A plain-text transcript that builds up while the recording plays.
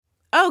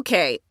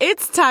Okay,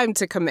 it's time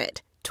to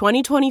commit.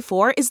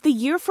 2024 is the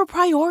year for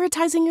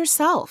prioritizing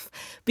yourself.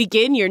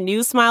 Begin your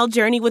new smile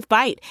journey with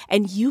Byte,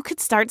 and you could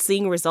start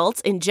seeing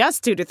results in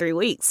just 2 to 3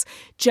 weeks.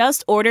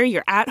 Just order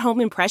your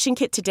at-home impression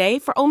kit today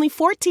for only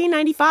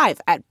 $14.95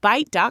 at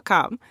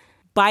Byte.com.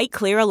 Byte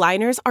Clear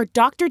aligners are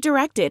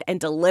doctor-directed and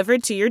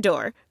delivered to your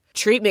door.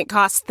 Treatment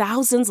costs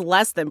thousands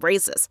less than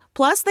braces.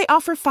 Plus, they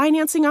offer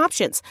financing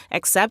options,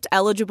 accept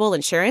eligible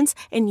insurance,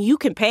 and you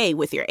can pay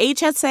with your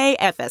HSA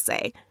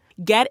FSA.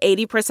 Get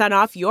 80%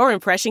 off your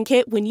impression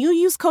kit when you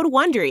use code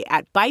WONDERY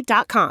at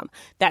Byte.com.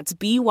 That's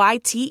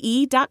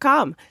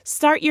BYTE.com.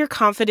 Start your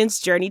confidence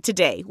journey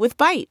today with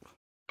Byte.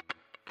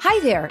 Hi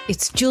there,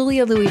 it's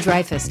Julia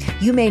Louis-Dreyfus.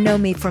 You may know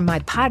me from my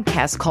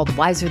podcast called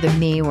Wiser Than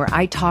Me, where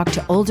I talk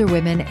to older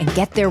women and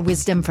get their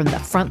wisdom from the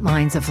front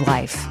lines of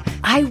life.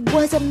 I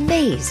was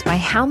amazed by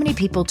how many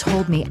people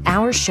told me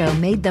our show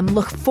made them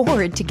look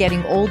forward to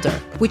getting older,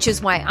 which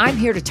is why I'm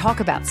here to talk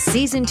about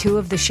season 2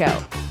 of the show.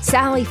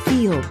 Sally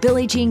Field,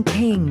 Billie Jean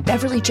King,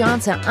 Beverly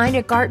Johnson,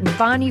 Ina Garten,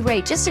 Bonnie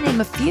Raitt, just to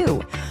name a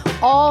few.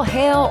 All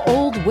hail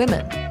old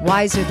women.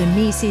 Wiser Than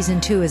Me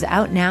season 2 is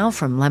out now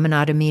from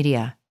Lemonada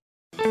Media.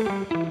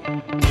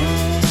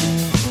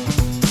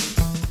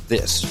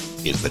 This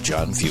is the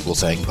John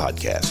Fugelsang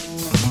Podcast.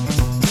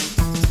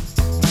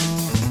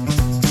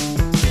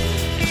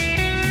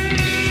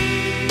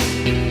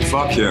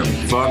 Fuck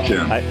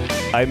him.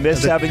 I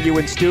miss having you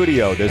in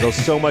studio. There's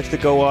so much to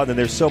go on, and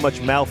there's so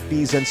much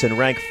malfeasance and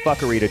rank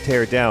fuckery to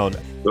tear down.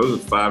 Those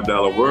are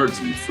 $5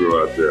 words you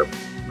threw out there.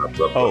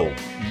 Oh,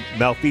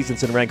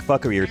 malfeasance and rank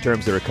fuckery are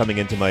terms that are coming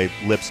into my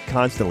lips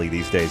constantly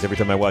these days, every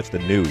time I watch the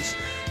news.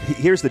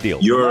 Here's the deal.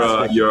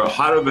 You're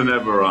hotter than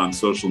ever on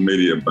social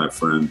media, my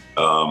friend.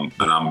 And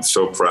I'm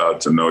so proud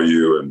to know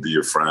you and be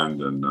your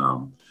friend.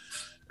 And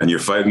you're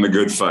fighting the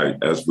good fight,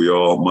 as we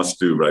all must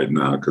do right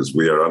now, because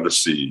we are under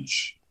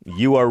siege.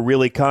 You are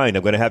really kind.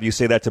 I'm going to have you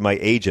say that to my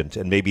agent,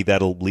 and maybe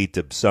that'll lead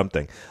to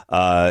something.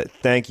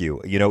 Thank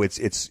you. You know,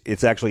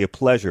 it's actually a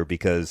pleasure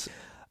because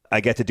I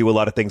get to do a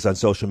lot of things on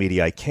social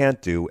media I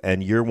can't do,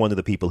 and you're one of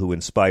the people who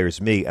inspires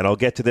me. And I'll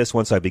get to this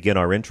once I begin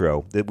our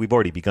intro. We've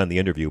already begun the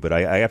interview, but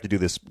I have to do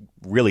this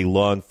really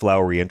long,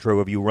 flowery intro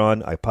of you,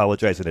 Ron. I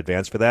apologize in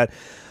advance for that.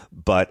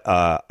 But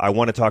I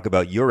want to talk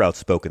about your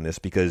outspokenness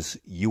because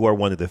you are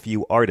one of the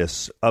few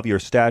artists of your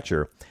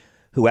stature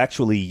who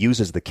actually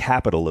uses the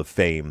capital of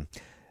fame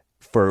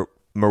for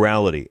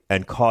morality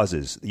and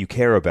causes you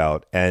care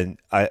about. And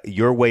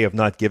your way of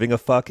not giving a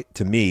fuck,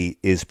 to me,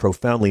 is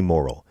profoundly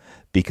moral.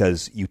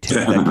 Because you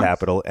take that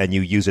capital and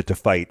you use it to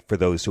fight for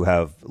those who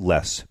have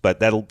less. But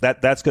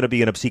that's going to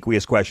be an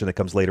obsequious question that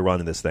comes later on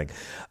in this thing.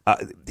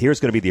 Here's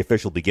going to be the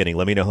official beginning.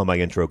 Let me know how my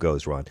intro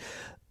goes, Ron.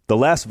 The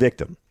Last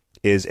Victim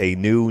is a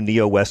new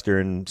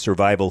neo-Western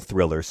survival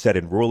thriller set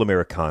in rural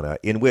Americana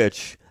in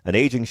which an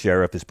aging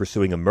sheriff is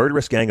pursuing a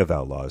murderous gang of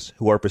outlaws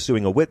who are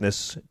pursuing a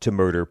witness to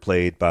murder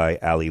played by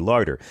Ali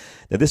Larter.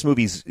 Now, this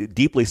movie's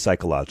deeply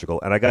psychological,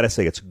 and I got to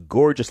say, it's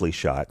gorgeously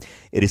shot.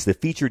 It is the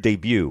feature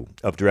debut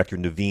of director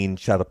Naveen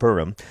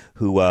Chalapuram,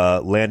 who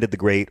landed the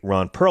great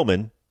Ron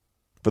Perlman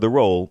for the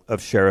role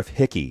of Sheriff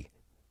Hickey.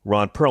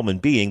 Ron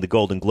Perlman being the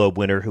Golden Globe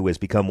winner who has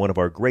become one of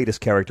our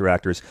greatest character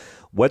actors,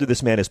 whether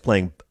this man is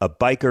playing a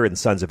biker in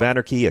Sons of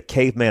Anarchy, a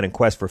caveman in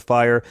Quest for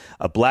Fire,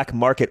 a black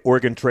market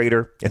organ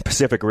trader in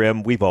Pacific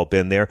Rim, we've all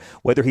been there,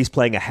 whether he's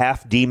playing a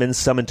half-demon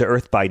summoned to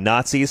Earth by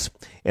Nazis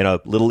in a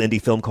little indie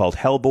film called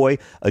Hellboy,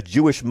 a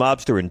Jewish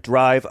mobster in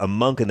Drive, a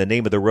monk in The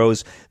Name of the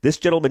Rose. This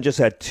gentleman just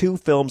had 2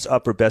 films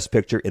up for Best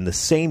Picture in the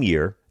same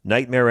year,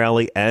 Nightmare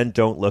Alley and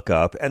Don't Look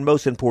Up. And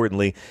most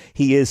importantly,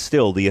 he is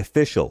still the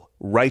official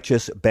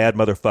righteous bad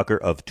motherfucker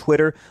of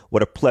Twitter.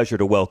 What a pleasure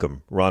to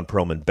welcome Ron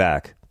Perlman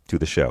back to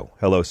the show.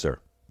 Hello, sir.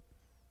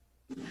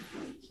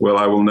 Well,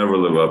 I will never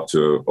live up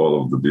to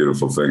all of the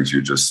beautiful things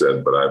you just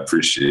said, but I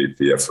appreciate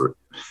the effort.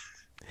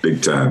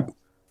 Big time.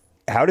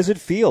 How does it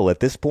feel at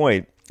this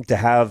point to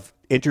have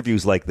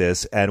interviews like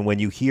this, and when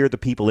you hear the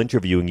people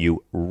interviewing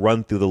you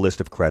run through the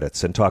list of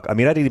credits and talk? I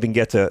mean, I didn't even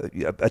get to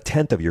a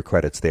tenth of your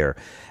credits there.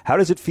 How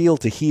does it feel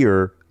to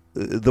hear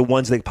the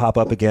ones that pop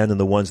up again and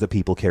the ones that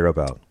people care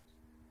about?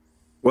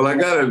 Well, I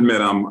got to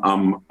admit,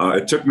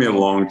 it took me a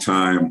long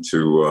time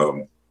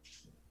to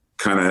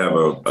kind of have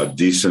a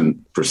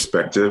decent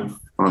perspective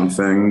on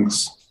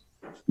things.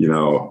 You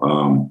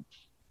know,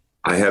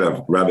 I had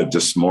a rather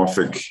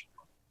dysmorphic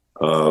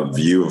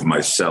view of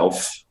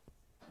myself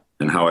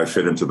and how I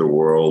fit into the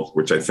world,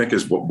 which I think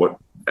is what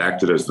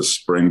acted as the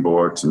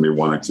springboard to me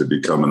wanting to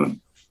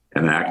become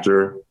an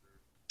actor.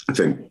 I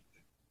think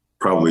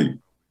probably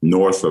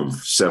north of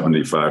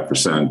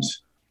 75%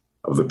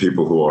 of the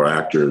people who are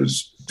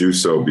actors do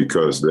so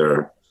because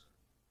they're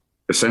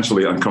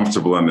essentially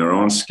uncomfortable in their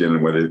own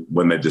skin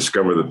when they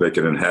discover that they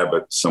can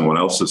inhabit someone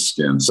else's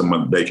skin,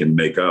 someone they can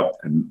make up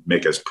and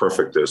make as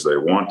perfect as they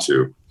want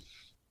to.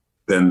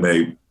 Then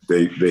they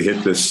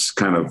hit this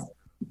kind of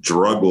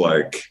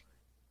drug-like,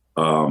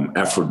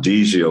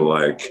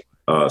 aphrodisia-like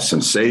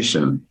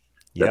sensation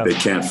that they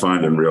can't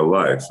find in real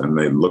life. And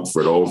they look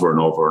for it over and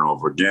over and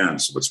over again.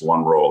 So it's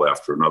one role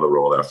after another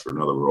role after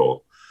another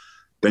role.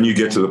 then you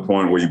get to the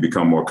point where you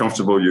become more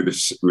comfortable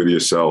with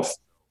yourself,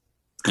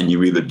 and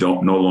you either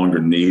no longer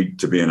need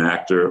to be an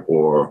actor,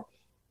 or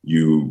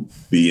you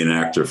be an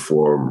actor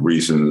for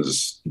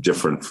reasons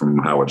different from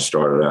how it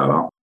started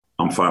out.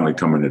 I'm finally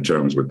coming to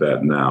terms with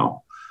that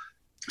now.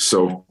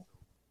 So,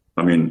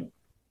 I mean,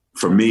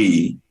 for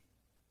me,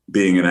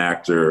 being an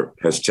actor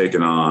has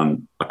taken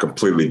on a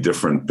completely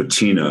different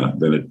patina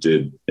than it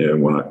did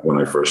when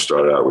I first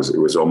started out. It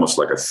was almost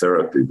like a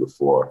therapy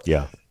before.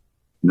 Yeah.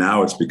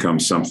 Now it's become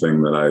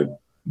something that I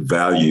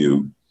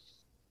value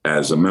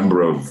as a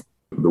member of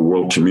the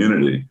world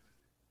community,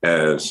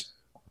 as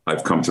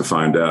I've come to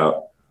find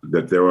out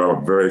that there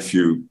are very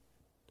few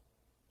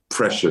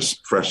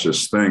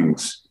precious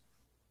things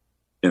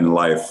in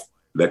life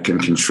that can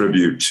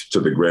contribute to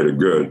the greater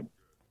good,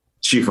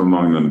 chief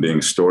among them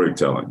being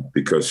storytelling,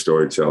 because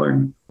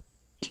storytelling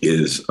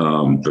is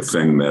the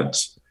thing that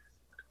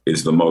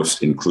is the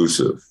most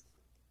inclusive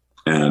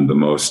and the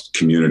most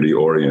community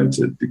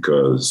oriented,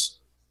 because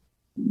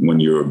when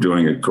you're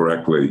doing it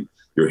correctly,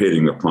 you're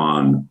hitting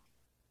upon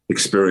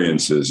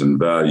experiences and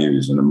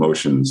values and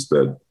emotions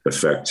that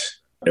affect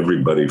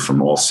everybody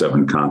from all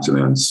 7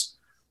 continents,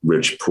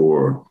 rich,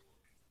 poor,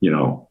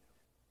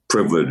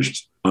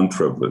 privileged,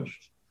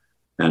 unprivileged.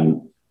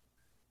 And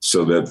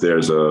so that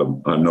there's a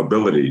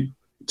nobility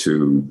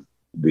to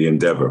the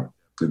endeavor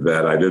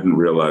that I didn't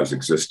realize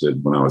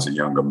existed when I was a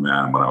younger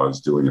man, when I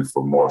was doing it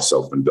for more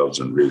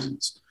self-indulgent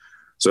reasons.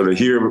 So to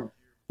hear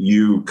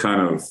you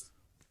kind of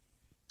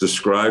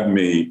describe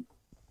me,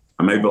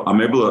 I'm able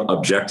to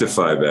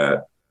objectify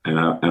that, and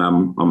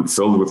I'm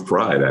filled with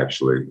pride.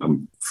 Actually,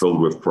 I'm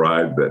filled with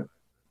pride that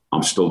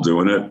I'm still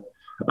doing it.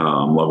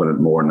 I'm loving it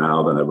more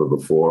now than ever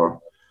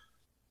before,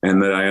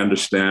 and that I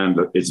understand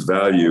its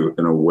value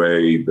in a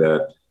way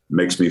that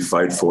makes me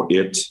fight for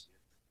it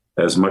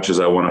as much as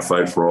I want to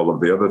fight for all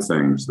of the other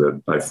things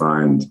that I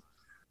find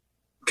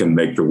can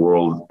make the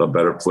world a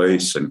better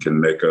place and can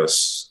make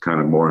us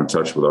kind of more in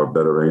touch with our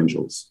better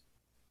angels.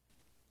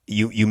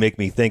 You make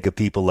me think of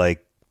people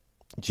like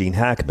Gene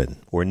Hackman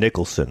or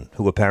Nicholson,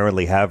 who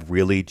apparently have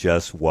really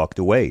just walked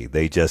away.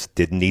 They just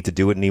didn't need to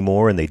do it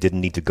anymore, and they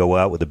didn't need to go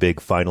out with a big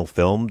final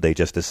film. They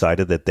just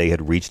decided that they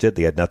had reached it.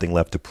 They had nothing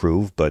left to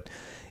prove. But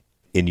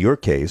in your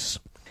case,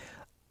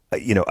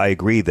 I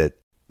agree that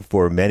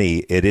for many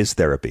it is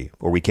therapy,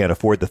 or we can't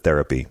afford the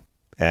therapy,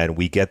 and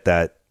we get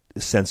that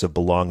sense of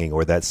belonging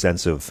or that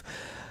sense of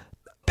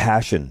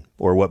passion,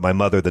 or what my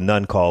mother, the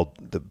nun, called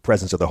the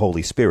presence of the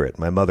Holy Spirit.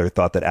 My mother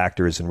thought that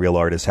actors and real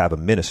artists have a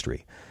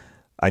ministry.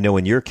 I know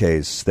in your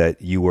case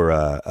that you were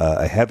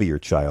a heavier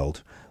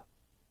child,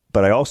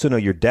 but I also know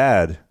your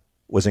dad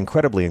was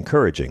incredibly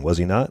encouraging, was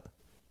he not?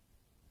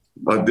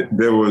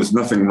 There was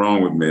nothing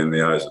wrong with me in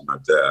the eyes of my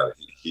dad.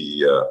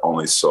 He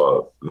only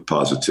saw the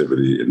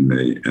positivity in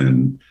me,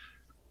 and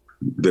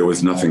there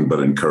was nothing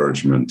but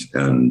encouragement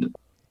and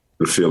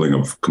the feeling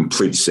of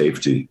complete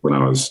safety when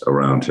I was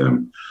around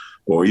him,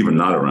 or even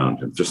not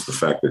around him, just the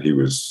fact that he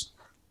was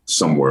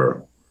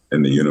somewhere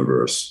in the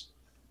universe.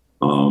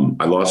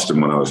 I lost him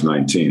when I was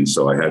 19,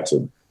 so I had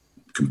to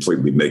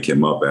completely make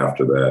him up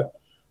after that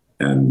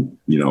and,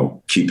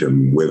 keep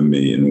him with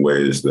me in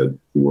ways that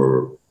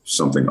were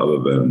something other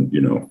than,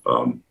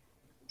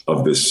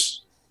 of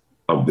this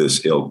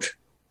ilk,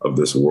 of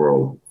this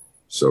world.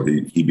 So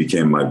he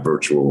became my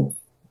virtual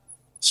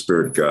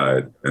spirit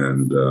guide,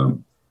 and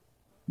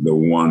the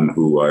one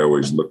who I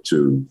always looked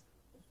to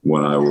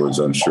when I was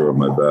unsure of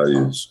my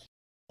values.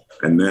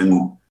 And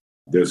then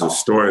there's a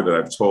story that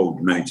I've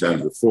told many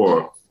times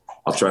before.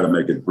 I'll try to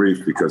make it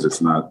brief because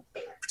it's not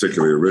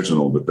particularly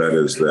original, but that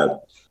is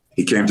that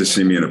he came to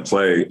see me in a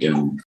play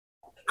in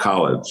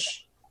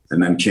college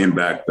and then came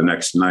back the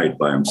next night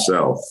by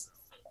himself.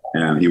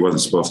 And he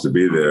wasn't supposed to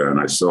be there. And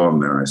I saw him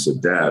there and I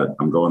said, "Dad,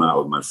 I'm going out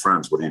with my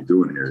friends. What are you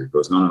doing here?" He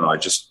goes, No,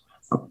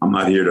 I'm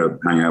not here to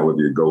hang out with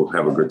you. Go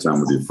have a good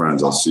time with your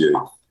friends. I'll see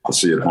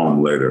you at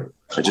home later.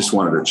 I just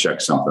wanted to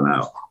check something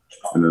out.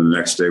 And then the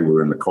next day we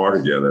were in the car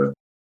together.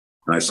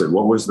 And I said,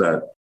 What was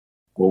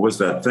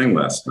that thing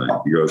last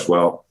night? He goes,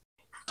 "Well,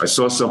 I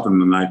saw something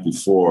the night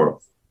before,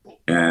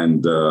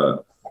 and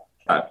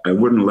I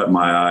wouldn't let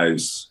my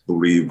eyes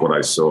believe what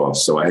I saw.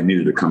 So I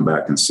needed to come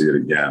back and see it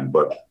again.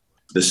 But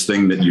this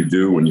thing that you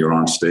do when you're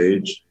on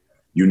stage,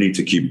 you need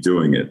to keep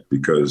doing it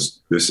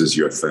because this is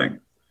your thing."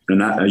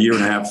 And a year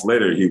and a half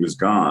later, he was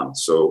gone.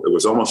 So it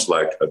was almost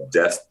like a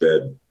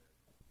deathbed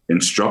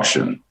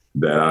instruction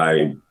that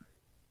I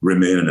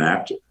remain an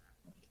actor,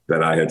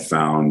 that I had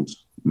found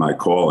my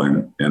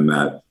calling, and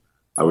that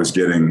I was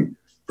getting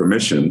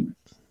permission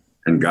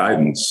and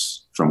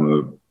guidance from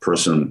the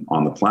person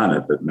on the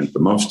planet that meant the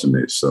most to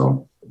me.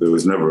 So there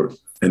was never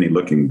any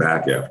looking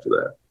back after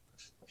that.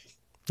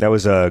 That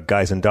was a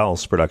Guys and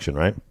Dolls production,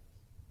 right?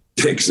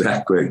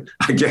 Exactly.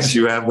 I guess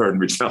you have heard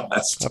me tell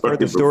that story. I've heard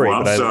the story.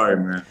 Before. I'm sorry,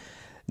 man.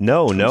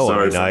 No.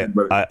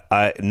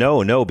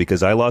 No,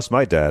 because I lost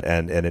my dad,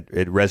 and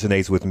it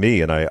resonates with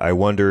me. And I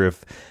wonder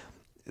if,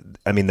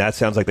 that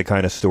sounds like the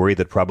kind of story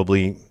that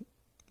probably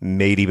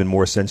made even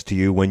more sense to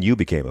you when you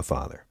became a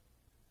father.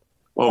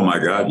 Oh my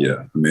God,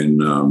 yeah.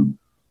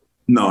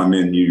 No, I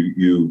mean,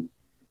 you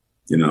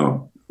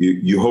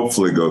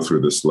hopefully go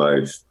through this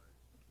life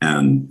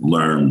and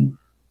learn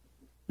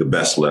the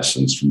best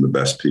lessons from the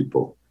best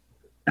people,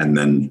 and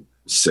then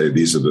say,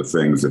 these are the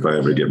things, if I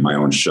ever get my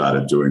own shot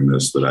at doing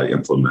this, that I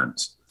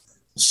implement.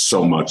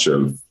 So much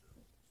of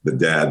the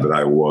dad that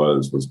I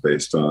was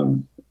based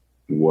on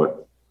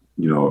what,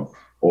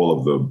 all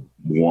of the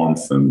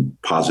warmth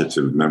and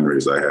positive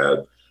memories I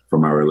had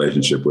from my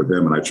relationship with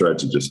him. And I tried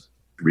to just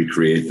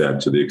recreate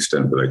that to the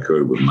extent that I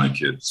could with my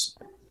kids.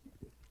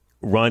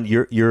 Ron,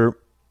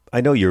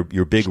 I know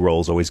your big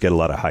roles always get a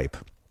lot of hype,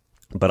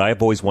 but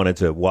I've always wanted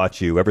to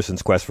watch you ever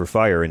since Quest for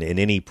Fire in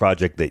any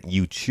project that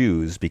you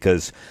choose,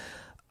 because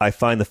I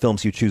find the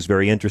films you choose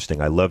very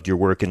interesting. I loved your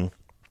work in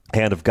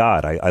Hand of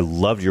God. I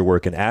loved your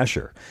work in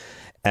Asher.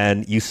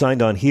 And you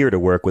signed on here to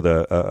work with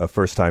a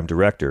first-time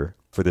director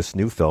for this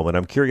new film. And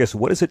I'm curious,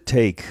 what does it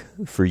take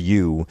for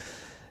you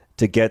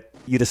to get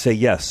you to say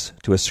yes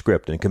to a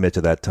script and commit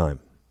to that time?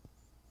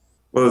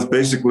 Well, it's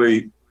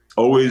basically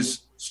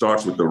always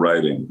starts with the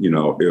writing.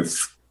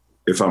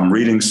 If I'm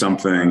reading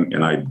something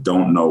and I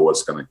don't know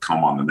what's going to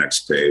come on the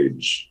next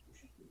page,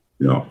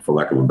 for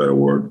lack of a better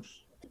word,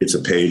 it's a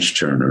page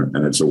turner,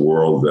 and it's a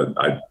world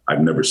that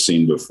I've never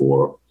seen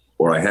before,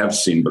 or I have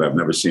seen, but I've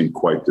never seen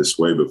quite this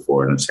way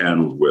before. And it's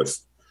handled with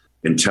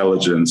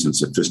intelligence and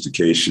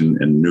sophistication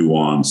and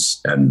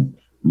nuance and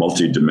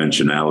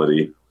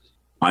multidimensionality.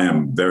 I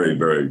am very,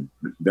 very,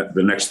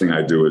 the next thing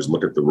I do is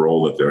look at the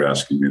role that they're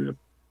asking me to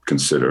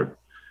consider.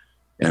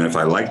 And if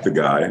I like the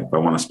guy, if I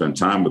want to spend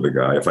time with the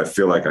guy, if I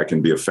feel like I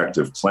can be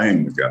effective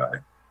playing the guy,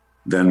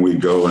 then we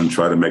go and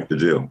try to make the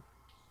deal.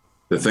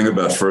 The thing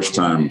about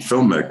first-time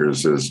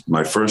filmmakers is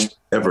my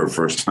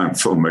first-time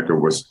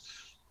filmmaker was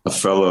a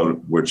fellow,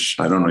 which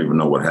I don't even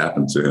know what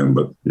happened to him,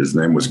 but his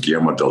name was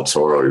Guillermo del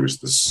Toro. He was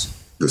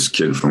this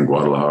kid from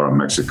Guadalajara,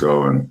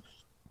 Mexico, and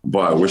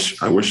boy, I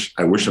wish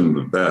him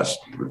the best.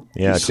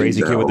 Yeah,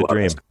 crazy kid with a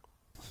dream.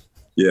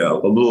 Yeah,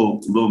 a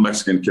little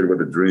Mexican kid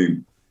with a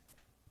dream.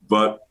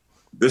 But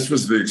this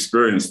was the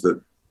experience that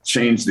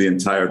changed the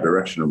entire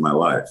direction of my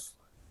life.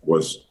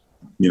 Was,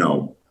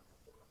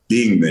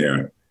 being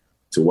there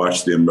to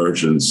watch the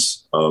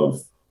emergence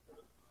of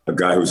a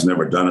guy who's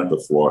never done it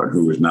before and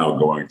who is now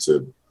going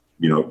to,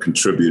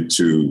 contribute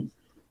to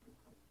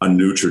a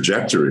new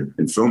trajectory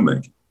in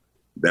filmmaking.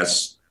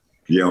 That's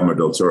Guillermo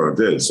del Toro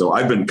did. So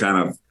I've been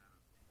kind of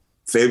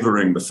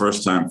favoring the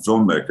first-time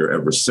filmmaker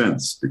ever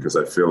since, because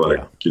I feel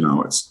like,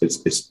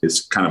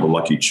 it's kind of a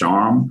lucky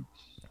charm.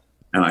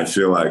 And I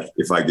feel like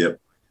the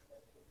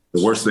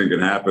worst thing can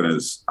happen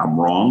is I'm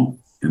wrong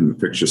and the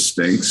picture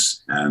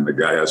stinks and the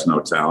guy has no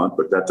talent,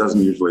 but that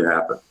doesn't usually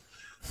happen.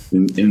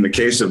 In the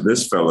case of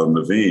this fellow,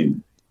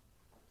 Naveen,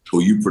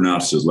 who you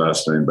pronounced his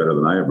last name better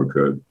than I ever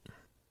could,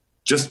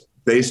 just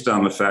based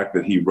on the fact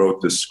that he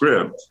wrote this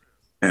script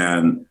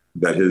and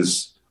that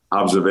his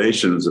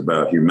observations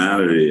about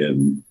humanity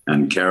and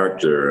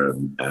character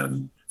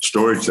and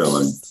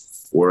storytelling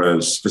were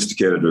as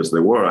sophisticated as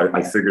they were,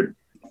 I figured,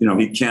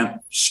 he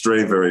can't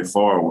stray very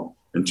far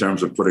in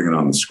terms of putting it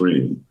on the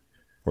screen.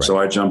 Right. So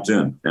I jumped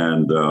in,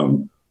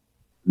 and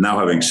now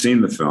having seen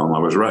the film, I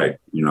was right.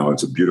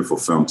 It's a beautiful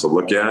film to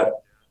look at.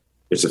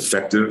 It's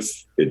effective.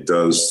 It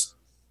does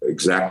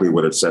exactly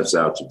what it sets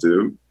out to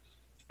do.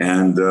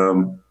 And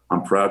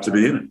I'm proud to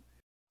be in it.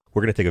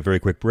 We're going to take a very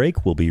quick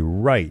break. We'll be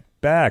right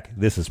back.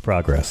 This is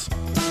Progress.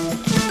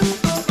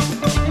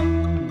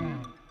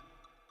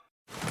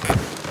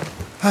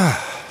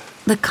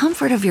 The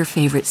comfort of your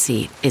favorite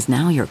seat is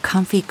now your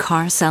comfy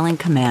car selling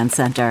command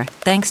center,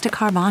 thanks to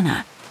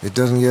Carvana. It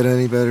doesn't get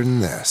any better than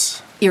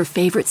this. Your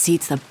favorite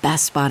seat's the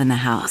best spot in the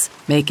house.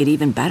 Make it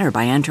even better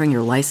by entering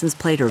your license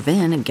plate or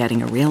VIN and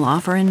getting a real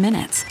offer in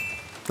minutes.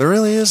 There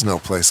really is no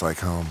place like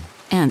home.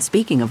 And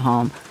speaking of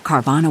home,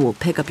 Carvana will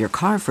pick up your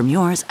car from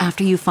yours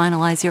after you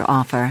finalize your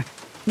offer.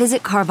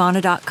 Visit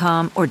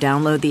Carvana.com or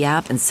download the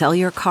app and sell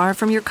your car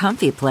from your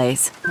comfy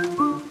place.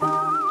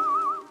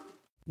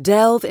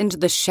 Delve into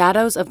the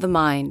shadows of the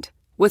mind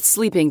with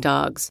Sleeping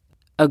Dogs,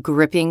 a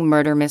gripping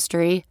murder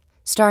mystery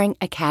starring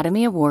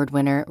Academy Award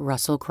winner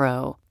Russell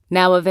Crowe.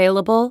 Now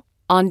available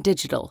on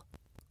digital.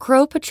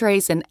 Crowe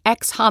portrays an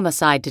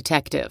ex-homicide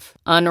detective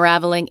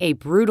unraveling a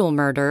brutal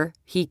murder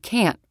he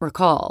can't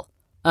recall.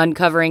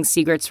 Uncovering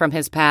secrets from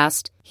his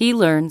past, he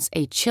learns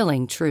a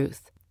chilling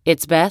truth.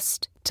 It's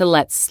best to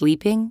let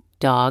sleeping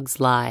dogs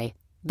lie.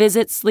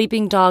 Visit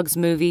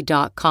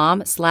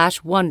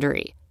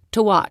sleepingdogsmovie.com/Wondery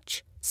to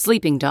watch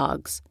Sleeping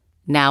Dogs,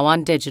 now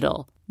on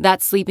digital.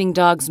 That's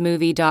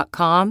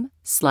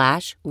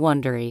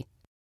sleepingdogsmovie.com/Wondery.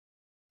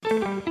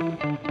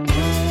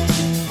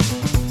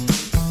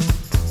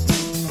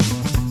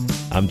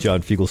 I'm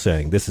John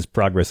Fugelsang. This is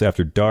Progress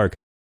After Dark.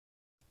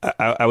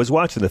 I was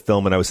watching the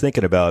film and I was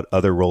thinking about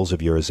other roles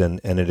of yours,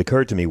 and it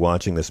occurred to me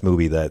watching this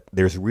movie that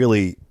there's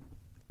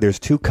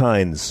two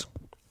kinds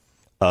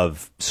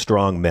of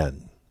strong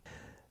men.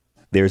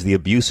 There's the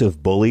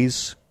abusive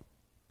bullies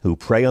who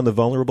prey on the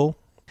vulnerable,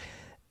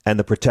 and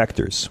the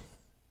protectors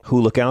who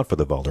look out for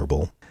the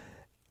vulnerable.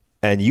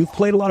 And you've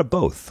played a lot of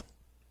both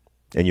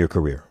in your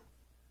career.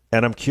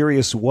 And I'm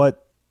curious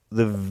what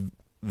the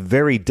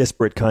very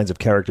disparate kinds of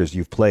characters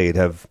you've played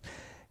have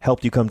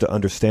helped you come to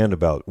understand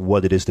about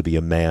what it is to be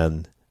a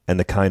man and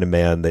the kind of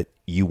man that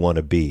you want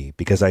to be,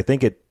 because I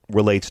think it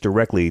relates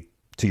directly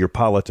to your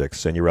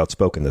politics and your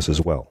outspokenness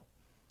as well.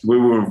 We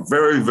were a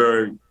very,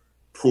 very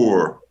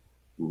poor,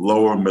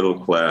 lower middle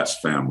class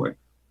family.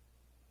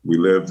 We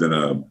lived in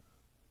a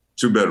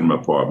 2-bedroom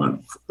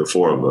apartment, the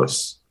 4 of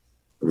us.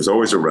 It was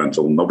always a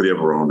rental. Nobody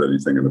ever owned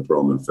anything in the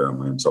Perlman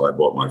family until I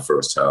bought my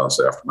first house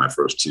after my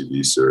first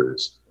TV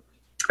series.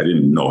 I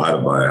didn't know how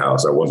to buy a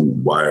house. I wasn't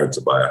wired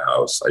to buy a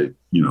house. I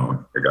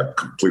got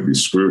completely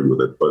screwed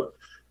with it. But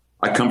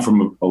I come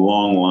from a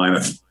long line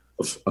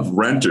of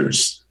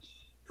renters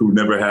who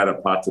never had a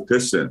pot to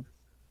piss in.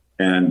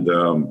 And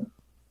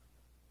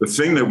the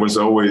thing that was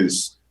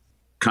always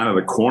kind of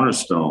the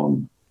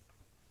cornerstone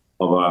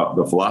of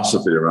the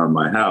philosophy around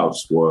my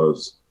house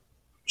was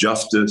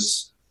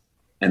justice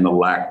and the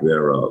lack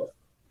thereof.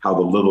 How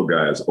the little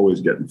guy is always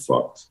getting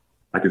fucked.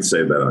 I could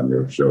say that on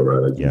your show,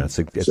 right? Yeah, it's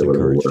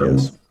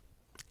encouraged.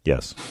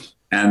 Yes.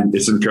 And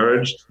it's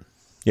encouraged?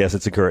 Yes,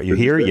 it's encouraged. You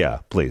hear? Yeah,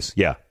 please.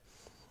 Yeah.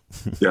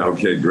 Yeah,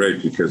 okay,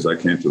 great, because I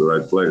came to the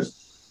right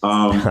place.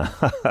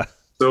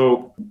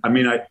 So, I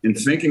mean, in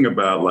thinking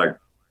about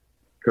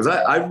because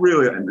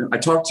I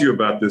talked to you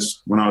about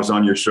this when I was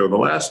on your show the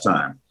last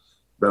time,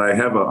 that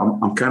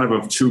I'm kind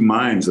of 2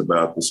 minds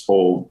about this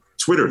whole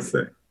Twitter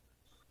thing.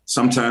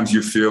 Sometimes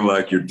you feel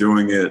like you're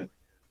doing it.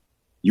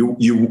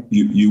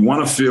 You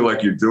want to feel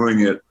like you're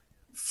doing it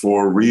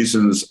for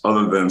reasons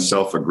other than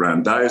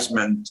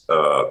self-aggrandizement,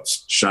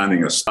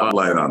 shining a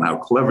spotlight on how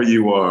clever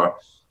you are,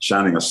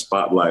 shining a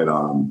spotlight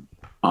on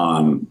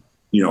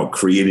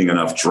creating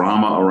enough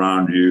drama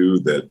around you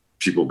that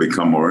people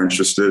become more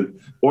interested,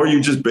 or you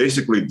just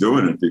basically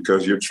doing it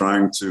because you're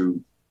trying to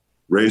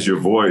raise your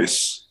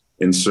voice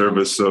in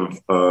service of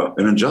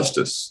an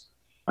injustice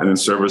and in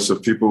service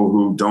of people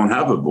who don't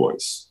have a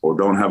voice or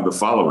don't have the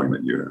following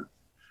that you have.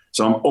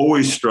 So I'm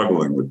always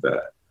struggling with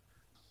that.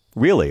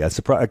 Really? That's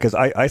surprising, because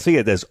I see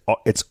it as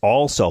it's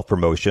all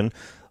self-promotion,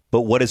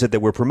 but what is it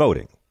that we're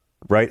promoting,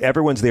 right?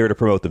 Everyone's there to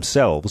promote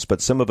themselves,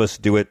 but some of us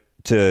do it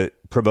to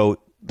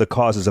promote the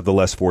causes of the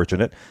less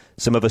fortunate.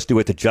 Some of us do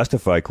it to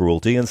justify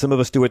cruelty, and some of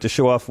us do it to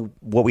show off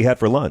what we had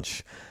for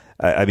lunch.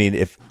 I mean,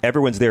 if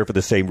everyone's there for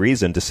the same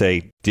reason, to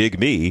say, dig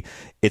me,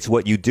 it's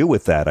what you do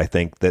with that, I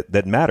think,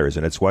 that matters.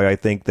 And it's why I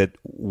think that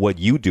what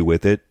you do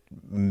with it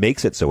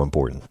makes it so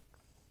important.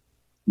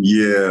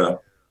 Yeah,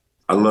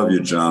 I love you,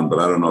 John, but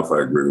I don't know if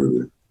I agree with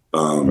you.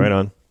 Right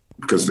on.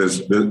 Because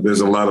there's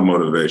a lot of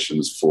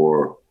motivations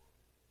for,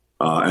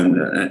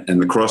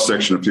 and the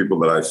cross-section of people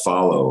that I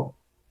follow,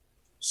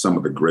 some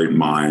of the great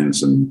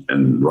minds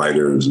and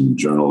writers and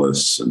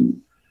journalists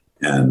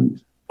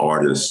and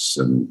artists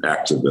and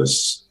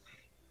activists,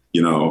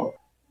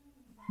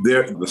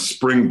 they're the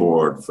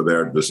springboard for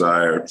their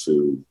desire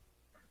to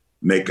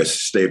make a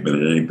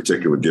statement at any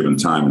particular given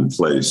time and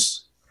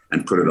place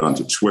and put it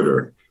onto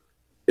Twitter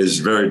is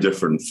very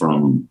different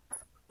from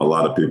a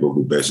lot of people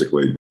who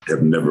basically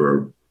have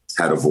never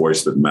had a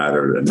voice that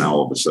mattered, and now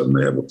all of a sudden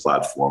they have a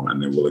platform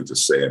and they're willing to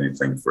say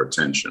anything for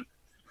attention.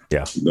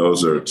 Yeah,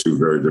 those are 2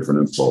 very different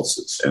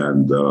impulses.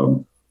 And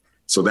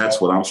so that's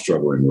what I'm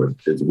struggling with,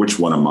 is which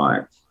one am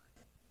I?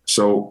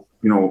 So,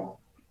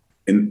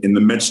 in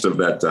the midst of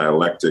that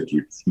dialectic,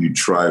 you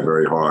try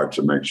very hard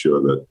to make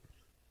sure that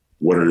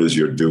what it is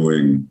you're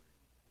doing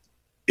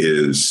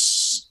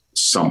is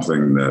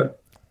something that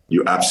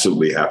you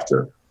absolutely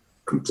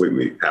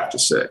completely have to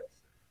say.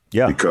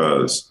 Yeah.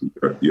 Because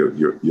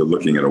you're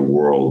looking at a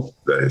world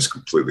that has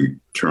completely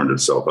turned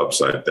itself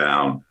upside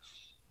down.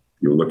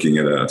 You're looking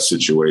at a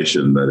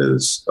situation that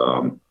is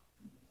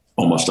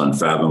almost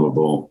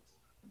unfathomable,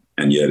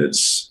 and yet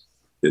it's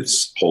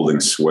holding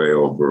sway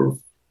over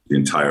the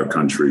entire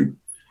country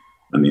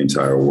and the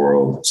entire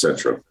world,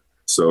 etc.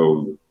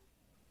 So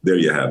there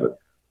you have it.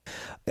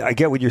 I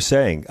get what you're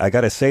saying. I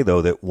got to say,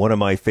 though, that one of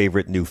my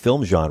favorite new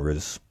film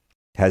genres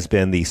has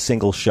been the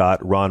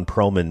single-shot Ron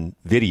Perlman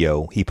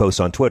video he posts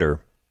on Twitter,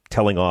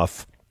 telling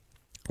off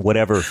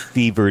whatever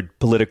fevered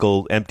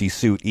political empty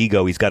suit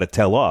ego he's got to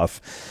tell off.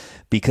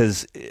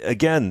 Because,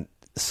 again,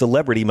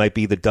 celebrity might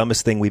be the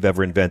dumbest thing we've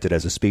ever invented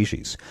as a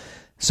species.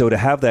 So to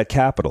have that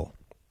capital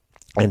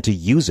and to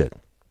use it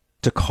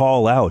to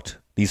call out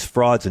these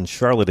frauds and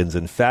charlatans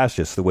and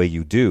fascists the way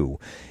you do,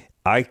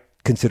 I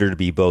consider to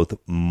be both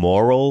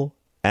moral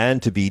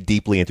and to be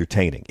deeply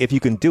entertaining, if you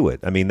can do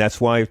it. I mean,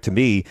 that's why, to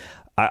me,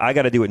 I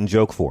got to do it in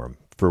joke form.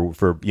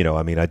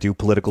 I do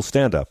political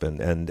stand-up,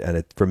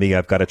 and for me,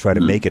 I've got to try to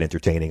make it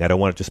entertaining. I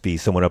don't want it to just be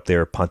someone up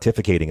there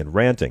pontificating and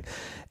ranting.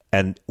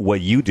 And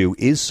what you do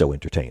is so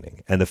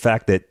entertaining. And the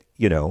fact that,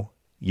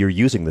 you're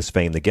using this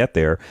fame to get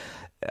there,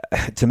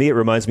 to me, it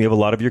reminds me of a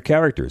lot of your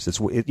characters. It's,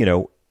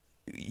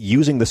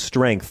 using the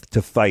strength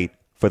to fight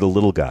for the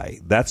little guy.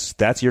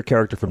 That's your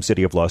character from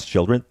City of Lost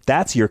Children.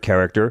 That's your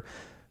character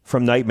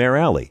from Nightmare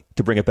Alley,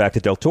 to bring it back to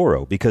Del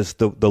Toro, because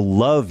the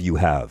love you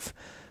have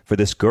for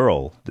this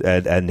girl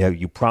and how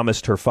you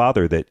promised her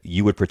father that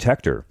you would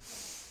protect her.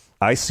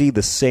 I see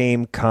the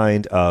same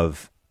kind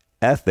of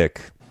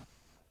ethic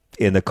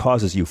in the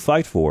causes you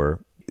fight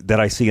for that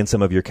I see in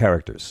some of your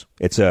characters.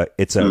 It's a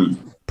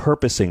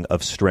purposing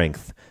of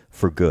strength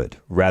for good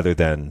rather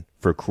than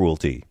for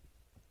cruelty.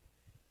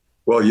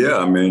 Well, yeah,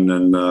 I mean,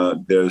 and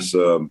there's,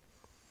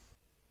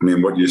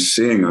 what you're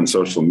seeing on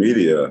social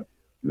media,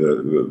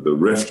 the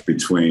rift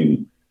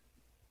between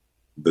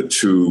the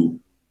two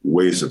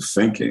ways of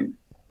thinking,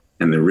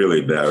 and there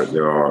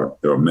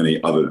are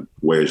many other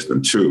ways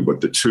than two,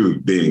 but the two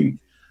being,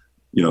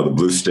 the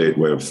blue state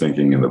way of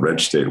thinking and the red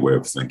state way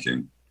of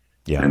thinking.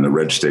 Yeah. And the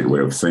red state way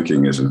of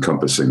thinking is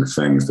encompassing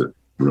things that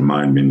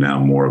remind me now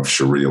more of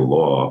Sharia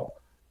law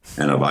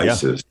and of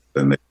ISIS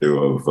than they do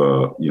of,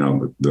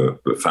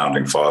 the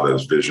founding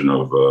fathers' vision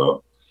of,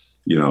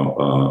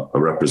 a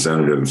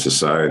representative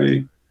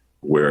society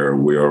where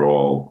we are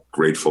all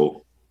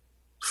grateful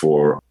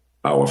for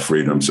our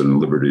freedoms and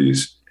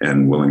liberties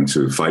and willing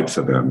to fight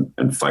for them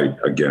and fight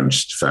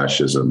against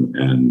fascism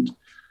and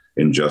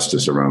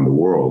injustice around the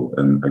world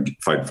and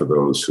fight for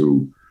those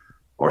who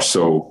are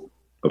so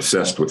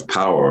obsessed with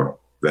power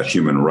that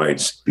human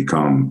rights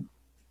become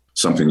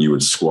something you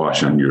would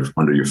squash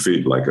under your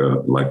feet like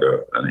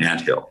an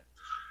anthill.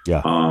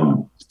 Yeah.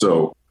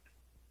 So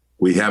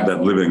we have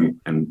that living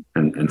and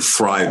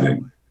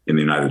thriving in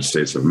the United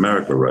States of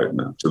America right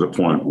now, to the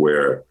point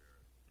where,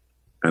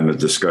 and the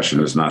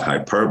discussion is not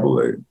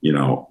hyperbole,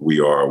 we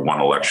are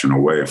one election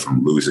away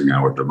from losing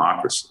our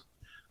democracy.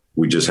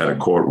 We just had a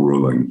court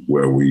ruling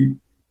where we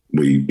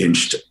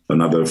inched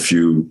another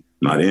few,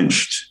 not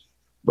inched,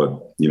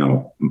 but,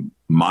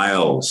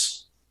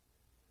 miles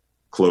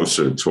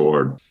closer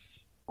toward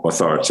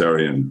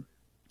authoritarian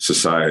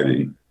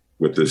society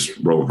with this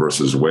Roe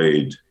versus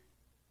Wade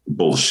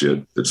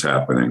bullshit that's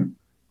happening.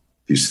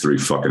 These three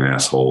fucking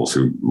assholes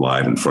who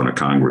lied in front of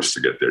Congress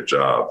to get their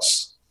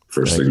jobs.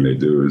 First thing they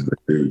do is they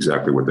do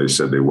exactly what they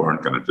said they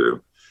weren't going to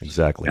do.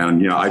 Exactly.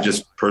 And, I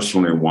just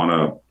personally want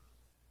to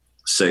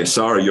say,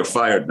 sorry, you're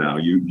fired now.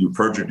 You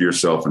perjured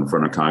yourself in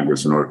front of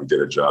Congress in order to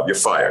get a job. You're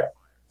fired.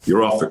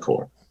 You're off the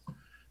court.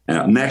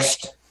 And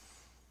next,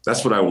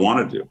 that's what I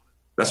want to do.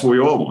 That's what we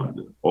all want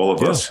to do. All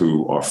of us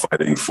who are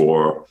fighting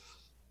for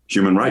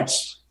human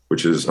rights,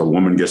 which is a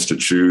woman gets to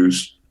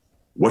choose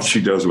what she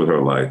does with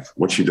her life,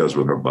 what she does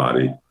with her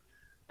body.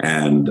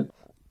 And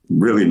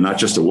really not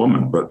just a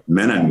woman, but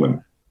men and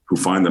women who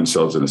find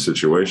themselves in a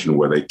situation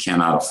where they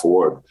cannot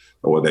afford,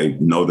 or they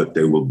know that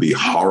they will be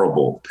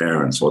horrible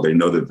parents, or they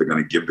know that they're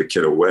going to give the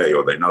kid away,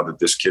 or they know that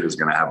this kid is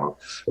going to have a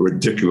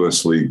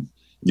ridiculously,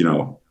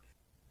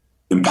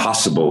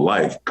 impossible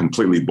life,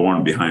 completely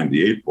born behind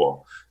the eight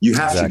ball. You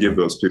have to give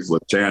those people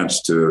a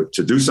chance to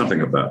do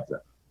something about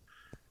that.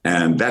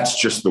 And that's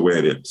just the way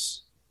it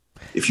is.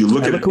 If you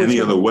look at it any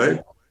other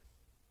way,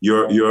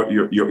 you're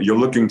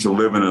looking to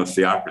live in a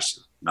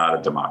theocracy, not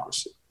a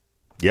democracy.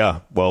 Yeah,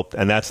 well,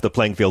 and that's the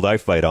playing field I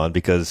fight on,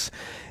 because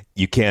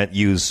you can't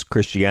use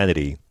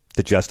Christianity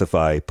to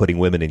justify putting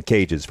women in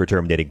cages for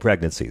terminating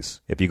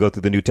pregnancies. If you go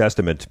through the New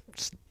Testament,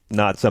 it's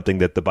not something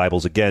that the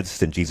Bible's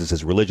against, and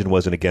Jesus' religion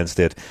wasn't against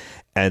it.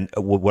 And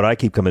what I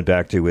keep coming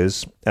back to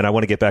is, and I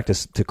want to get back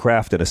to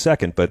craft in a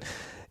second, but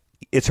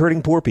it's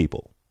hurting poor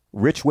people.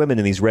 Rich women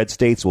in these red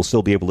states will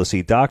still be able to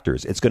see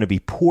doctors. It's going to be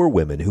poor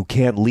women who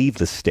can't leave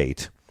the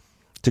state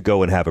to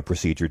go and have a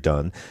procedure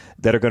done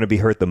that are going to be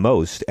hurt the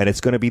most. And it's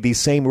going to be these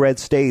same red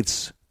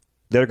states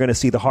that are going to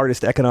see the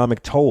hardest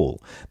economic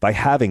toll by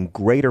having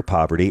greater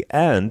poverty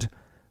and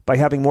by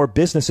having more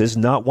businesses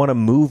not want to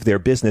move their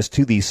business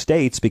to these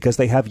states because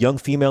they have young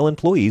female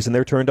employees and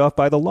they're turned off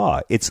by the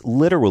law. It's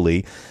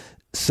literally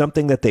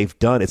something that they've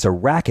done. It's a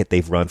racket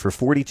they've run for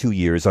 42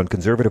 years on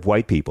conservative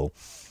white people.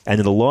 And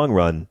in the long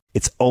run,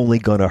 it's only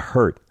going to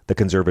hurt the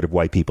conservative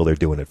white people they're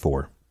doing it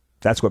for.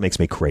 That's what makes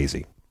me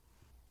crazy.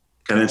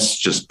 And it's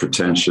just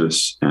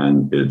pretentious,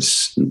 and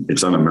it's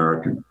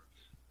un-American.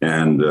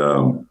 And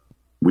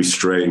we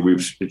stray.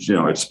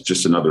 It's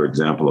just another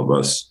example of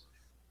us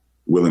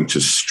willing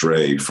to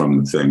stray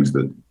from the things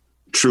that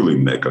truly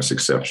make us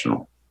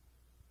exceptional.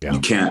 Yeah. You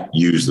can't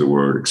use the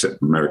word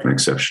American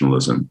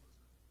exceptionalism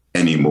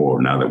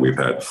anymore now that we've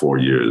had 4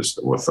 years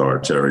of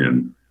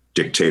authoritarian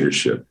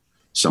dictatorship.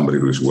 Somebody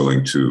who's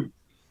willing to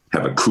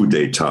have a coup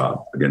d'etat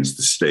against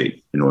the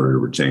state in order to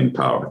retain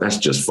power. That's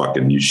just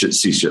fucking, you should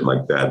see shit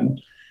like that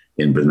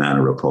in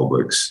banana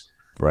republics.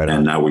 Right.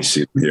 And now we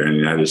see them here in the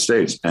United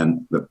States.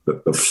 And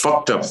the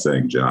fucked up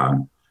thing,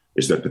 John,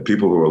 is that the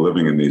people who are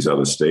living in these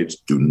other states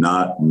do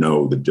not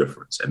know the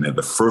difference. And they're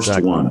the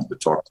first ones to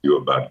talk to you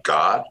about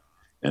God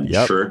and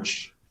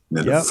church. And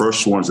they're the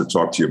first ones to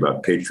talk to you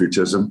about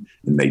patriotism.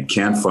 And they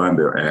can't find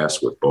their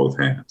ass with both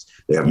hands.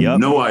 They have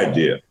no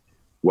idea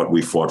what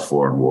we fought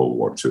for in World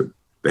War II.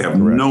 They have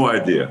no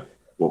idea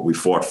what we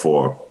fought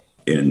for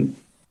in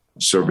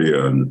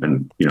Serbia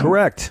and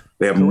Correct.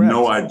 They have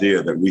no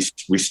idea that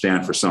we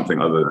stand for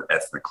something other than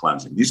ethnic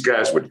cleansing. These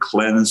guys would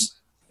cleanse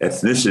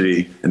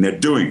ethnicity, and they're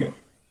doing it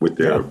with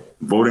their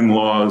voting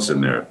laws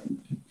and their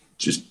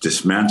just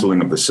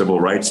dismantling of the Civil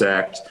Rights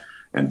Act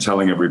and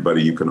telling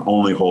everybody you can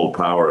only hold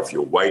power if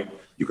you're white.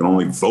 You can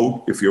only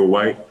vote if you're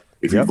white.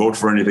 If you vote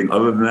for anything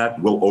other than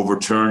that, we'll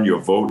overturn your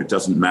vote. It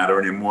doesn't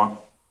matter anymore.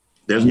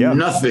 There's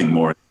nothing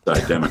more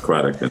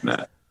anti-democratic than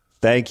that.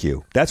 Thank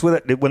you. That's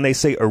when they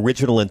say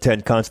original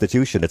intent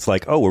Constitution, it's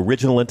like, oh,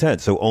 original intent.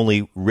 So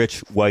only rich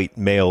white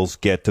males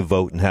get to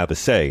vote and have a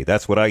say.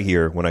 That's what I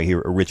hear when I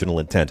hear original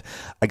intent.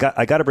 I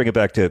got to bring it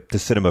back to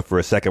cinema for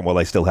a second while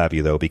I still have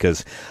you, though,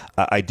 because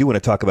I do want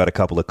to talk about a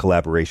couple of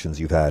collaborations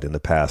you've had in the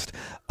past.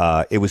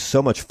 It was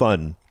so much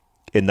fun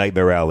in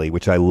Nightmare Alley,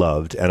 which I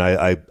loved. And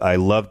I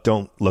loved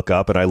Don't Look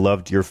Up, and I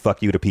loved your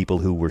fuck you to people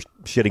who were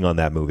shitting on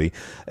that movie.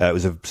 It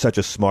was such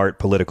a smart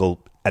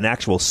political, an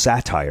actual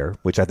satire,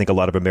 which I think a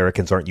lot of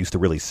Americans aren't used to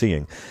really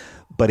seeing.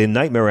 But in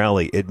Nightmare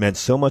Alley, it meant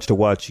so much to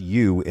watch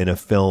you in a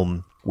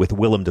film with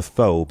Willem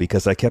Dafoe,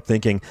 because I kept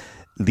thinking,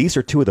 these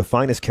are two of the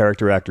finest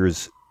character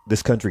actors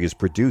this country has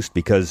produced,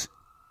 because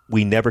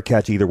we never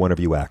catch either one of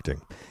you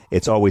acting.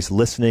 It's always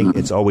listening,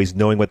 it's always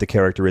knowing what the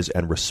character is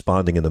and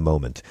responding in the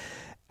moment.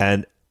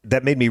 And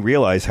that made me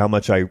realize how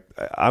much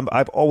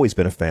I've always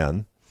been a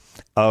fan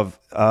of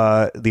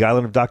The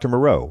Island of Dr.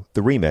 Moreau,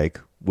 the remake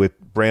with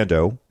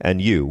Brando and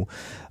you.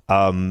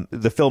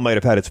 The film might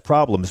have had its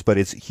problems, but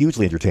it's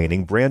hugely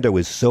entertaining. Brando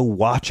is so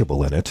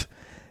watchable in it.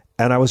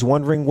 And I was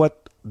wondering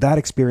what that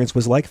experience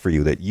was like for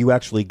you, that you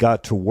actually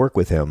got to work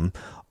with him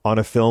on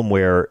a film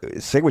where,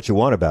 say what you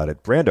want about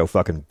it, Brando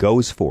fucking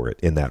goes for it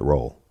in that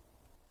role.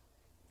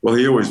 Well,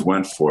 he always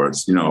went for it,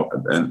 you know,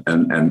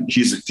 and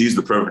he's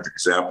the perfect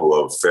example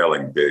of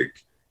failing big.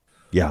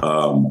 Yeah.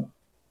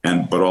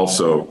 But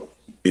also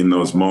in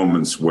those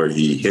moments where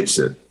he hits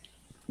it,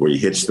 where he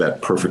hits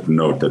that perfect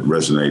note that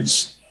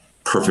resonates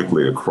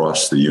perfectly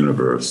across the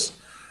universe,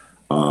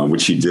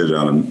 which he did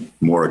on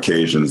more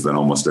occasions than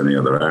almost any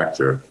other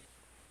actor,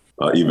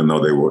 even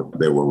though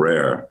they were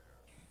rare.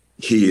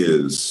 He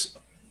is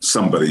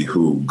somebody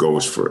who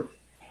goes for it.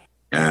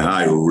 And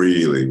I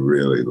really,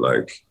 really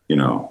like, you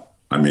know,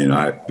 I mean,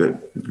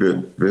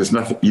 there's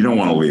nothing, you don't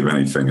want to leave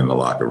anything in the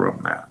locker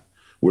room, man.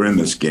 We're in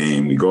this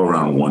game. We go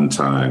around one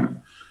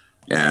time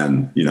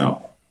and, you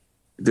know,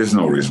 there's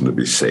no reason to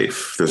be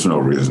safe. There's no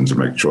reason to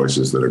make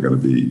choices that are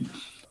going to be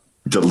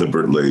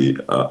deliberately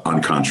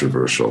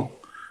uncontroversial.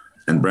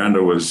 And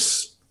Brando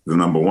was the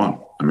number one.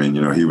 I mean,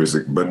 you know, he was,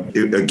 but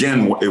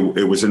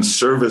it was in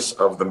service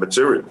of the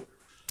material.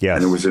 Yes.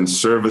 And it was in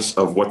service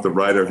of what the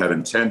writer had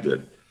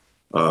intended.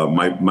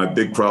 My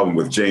big problem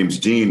with James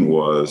Dean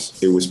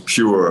was it was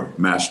pure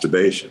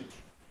masturbation.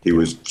 He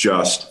was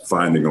just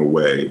finding a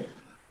way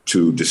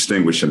to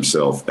distinguish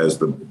himself as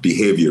the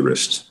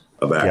behaviorist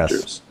of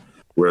actors. Yes.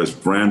 Whereas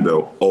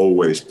Brando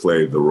always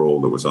played the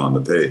role that was on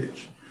the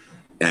page.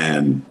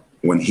 And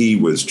when he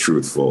was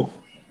truthful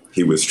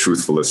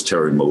as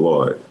Terry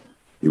Malloy.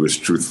 He was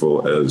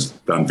truthful as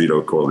Don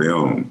Vito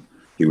Corleone.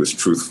 He was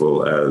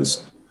truthful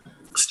as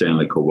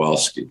Stanley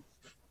Kowalski.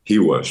 He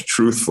was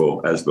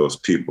truthful as those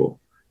people.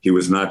 He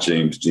was not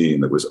James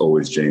Dean that was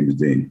always James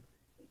Dean,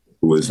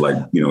 who was like,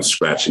 you know,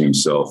 scratching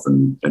himself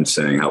and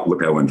saying,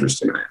 look how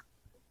interesting I am.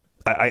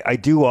 I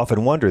do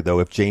often wonder, though,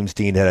 if James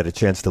Dean had a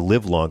chance to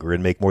live longer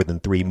and make more than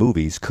 3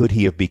 movies, could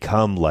he have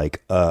become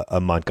like a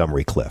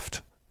Montgomery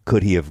Clift?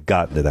 Could he have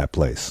gotten to that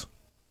place?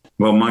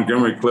 Well,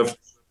 Montgomery Clift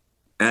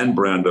and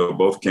Brando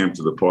both came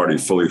to the party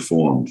fully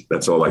formed.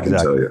 That's all I can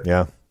tell you.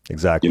 Yeah,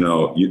 exactly. You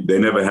know, they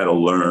never had to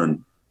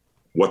learn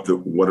what it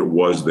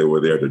was they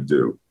were there to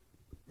do.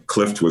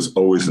 Clift was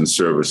always in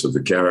service of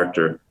the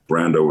character.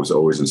 Brando was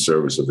always in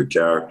service of the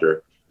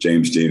character.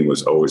 James Dean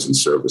was always in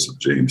service of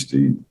James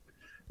Dean.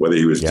 Whether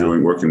he was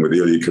working with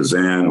Elia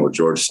Kazan or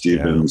George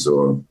Stevens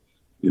or,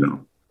 you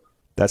know.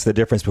 That's the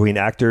difference between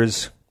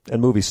actors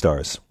and movie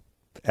stars.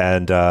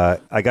 And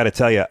I got to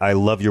tell you, I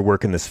love your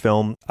work in this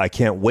film. I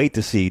can't wait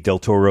to see Del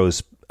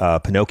Toro's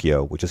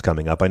Pinocchio, which is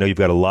coming up. I know you've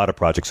got a lot of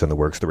projects in the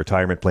works. The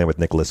Retirement Plan with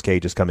Nicolas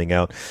Cage is coming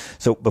out.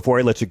 So before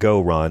I let you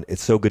go, Ron,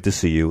 it's so good to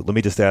see you. Let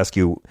me just ask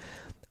you,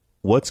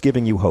 what's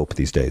giving you hope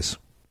these days?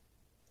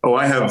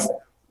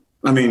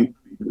 The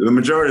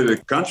majority of the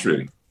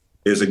country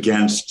is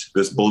against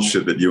this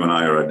bullshit that you and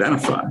I are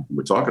identifying.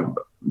 We're talking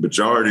about. The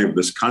majority of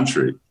this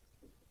country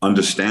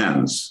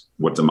understands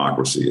what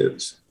democracy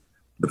is.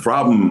 The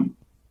problem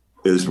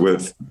is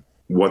with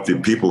what the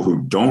people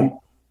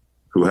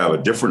who have a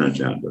different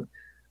agenda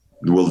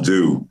will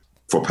do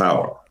for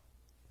power,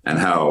 and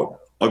how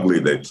ugly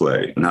they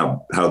play, and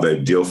how they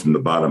deal from the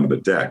bottom of the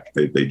deck.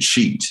 They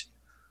cheat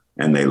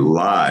and they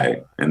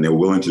lie, and they're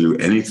willing to do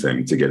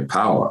anything to get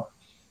power.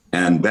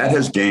 And that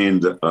has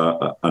gained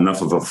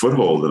enough of a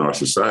foothold in our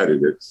society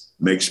that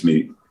makes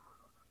me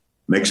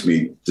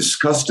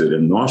disgusted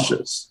and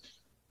nauseous.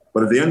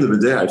 But at the end of the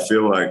day, I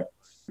feel like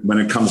when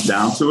it comes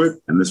down to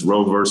it, and this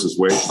Roe versus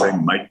Wade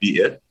thing might be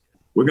it,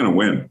 we're going to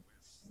win.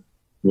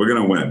 We're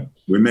going to win.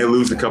 We may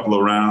lose a couple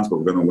of rounds, but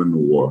we're going to win the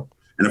war.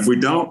 And if we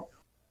don't,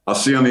 I'll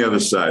see you on the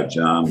other side,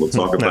 John. We'll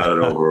talk about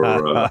it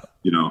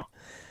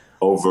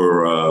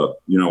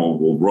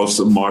we'll roast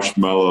some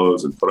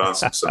marshmallows and put on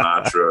some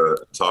Sinatra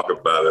and talk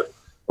about it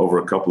over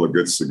a couple of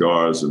good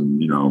cigars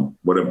and, you know,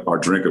 whatever our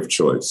drink of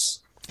choice,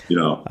 you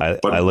know.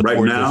 But right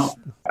now,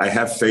 I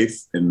have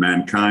faith in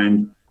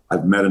mankind.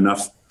 I've met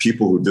enough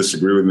people who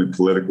disagree with me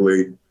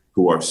politically,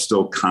 who are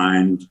still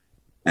kind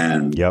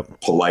and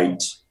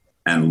polite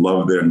and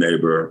love their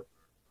neighbor.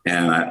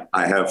 And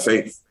I have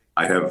faith.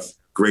 I have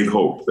great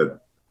hope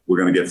that we're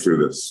going to get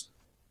through this.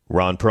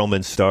 Ron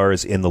Perlman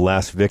stars in The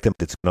Last Victim.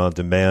 It's on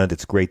demand.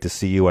 It's great to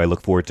see you. I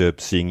look forward to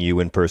seeing you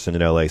in person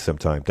in LA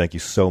sometime. Thank you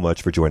so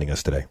much for joining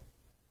us today.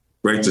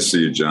 Great to see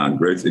you, John.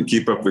 Great. And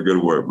keep up the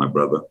good work, my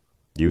brother.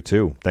 You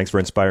too. Thanks for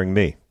inspiring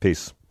me.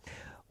 Peace.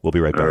 We'll be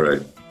right back. All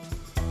right.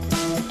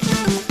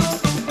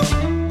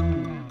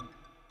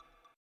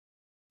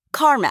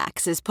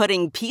 CarMax is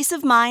putting peace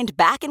of mind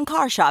back in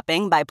car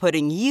shopping by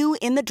putting you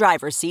in the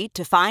driver's seat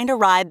to find a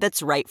ride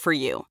that's right for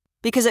you.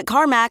 Because at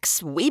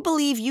CarMax, we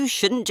believe you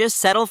shouldn't just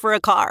settle for a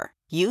car.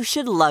 You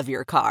should love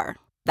your car.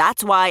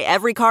 That's why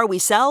every car we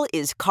sell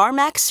is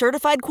CarMax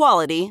certified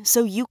quality,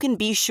 so you can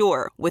be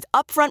sure with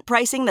upfront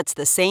pricing that's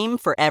the same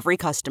for every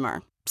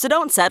customer. So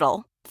don't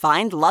settle.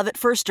 Find love at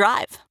first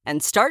drive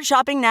and start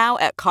shopping now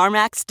at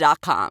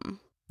CarMax.com.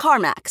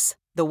 CarMax,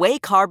 the way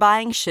car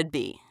buying should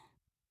be.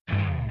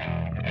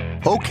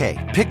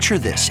 Okay, picture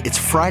this. It's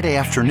Friday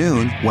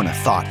afternoon when a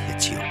thought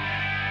hits you.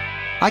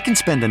 I can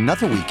spend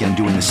another weekend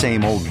doing the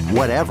same old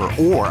whatever,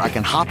 or I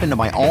can hop into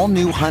my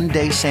all-new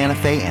Hyundai Santa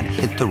Fe and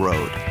hit the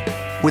road.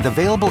 With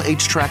available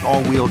H-Track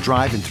all-wheel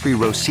drive and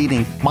 3-row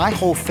seating, my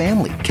whole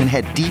family can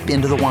head deep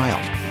into the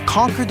wild.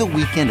 Conquer the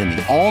weekend in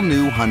the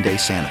all-new Hyundai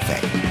Santa Fe.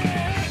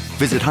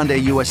 Visit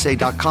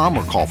HyundaiUSA.com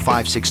or call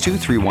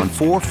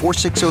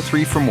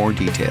 562-314-4603 for more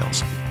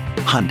details.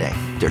 Hyundai,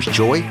 there's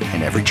joy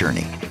in every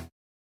journey.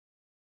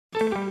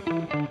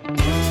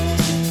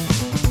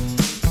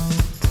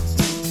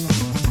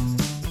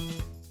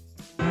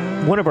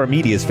 One of our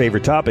media's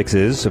favorite topics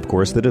is, of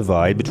course, the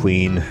divide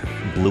between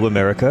blue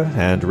America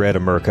and red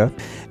America,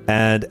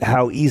 and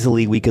how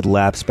easily we could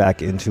lapse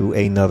back into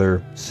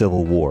another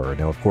civil war.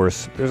 Now, of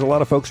course, there's a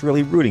lot of folks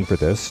really rooting for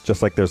this,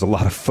 just like there's a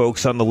lot of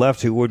folks on the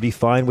left who would be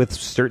fine with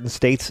certain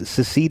states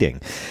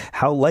seceding.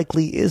 How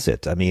likely is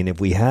it? I mean, if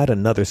we had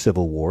another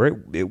civil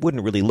war, it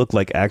wouldn't really look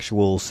like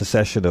actual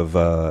secession of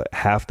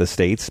half the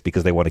states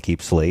because they want to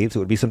keep slaves. It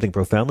would be something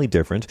profoundly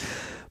different,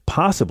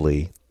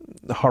 possibly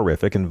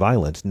horrific and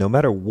violent, no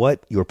matter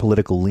what your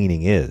political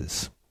leaning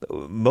is.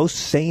 Most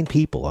sane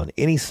people on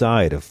any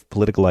side of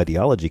political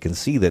ideology can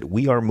see that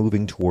we are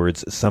moving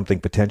towards something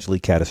potentially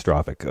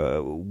catastrophic,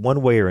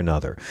 one way or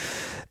another.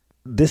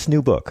 This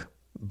new book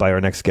by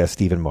our next guest,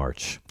 Stephen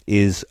March,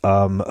 is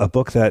a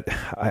book that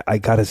I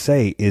gotta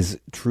say is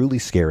truly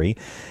scary.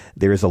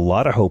 There is a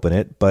lot of hope in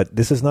it, but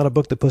this is not a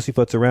book that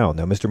pussyfoots around.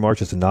 Now, Mr.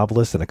 March is a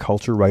novelist and a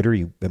culture writer.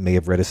 You may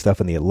have read his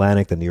stuff in The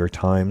Atlantic, The New York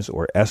Times,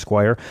 or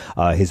Esquire.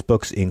 His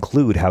books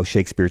include How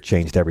Shakespeare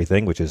Changed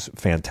Everything, which is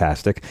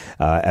fantastic,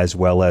 as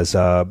well as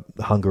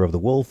Hunger of the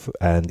Wolf,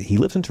 and he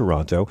lives in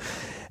Toronto.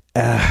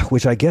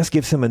 Which I guess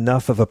gives him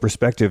enough of a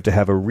perspective to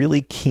have a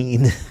really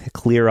keen,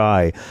 clear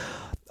eye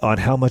on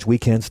how much we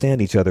can't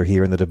stand each other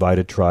here in the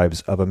divided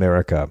tribes of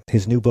America.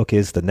 His new book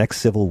is The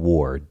Next Civil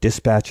War,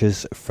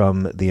 Dispatches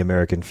from the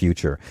American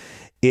Future.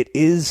 It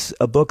is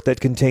a book that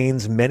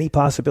contains many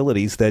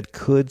possibilities that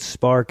could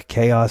spark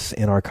chaos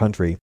in our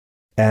country.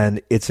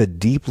 And it's a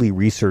deeply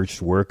researched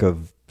work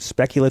of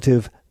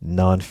speculative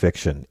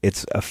nonfiction.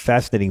 It's a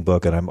fascinating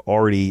book, and I'm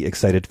already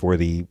excited for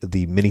the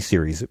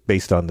miniseries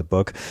based on the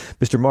book.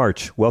 Mr.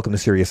 March, welcome to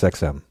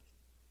SiriusXM.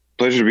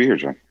 Pleasure to be here,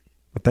 John.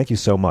 Thank you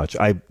so much.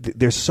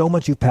 There's so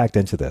much you've packed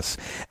into this,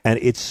 and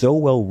it's so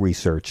well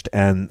researched.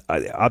 And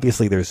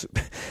obviously, there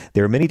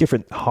are many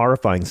different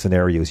horrifying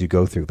scenarios you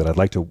go through that I'd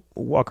like to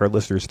walk our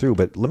listeners through.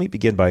 But let me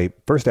begin by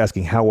first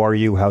asking, how are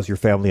you? How's your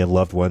family and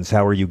loved ones?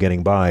 How are you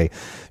getting by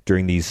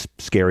during these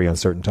scary,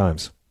 uncertain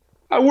times?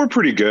 We're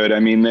pretty good. I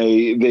mean,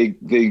 they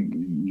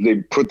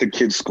put the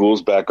kids'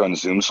 schools back on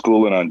Zoom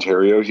school in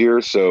Ontario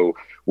here, so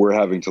we're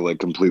having to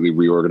completely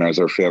reorganize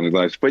our family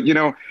lives. But,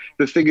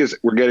 the thing is,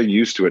 we're getting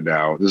used to it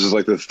now. This is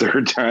the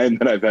third time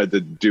that I've had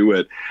to do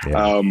it.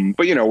 Yeah.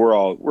 But, we're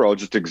all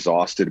just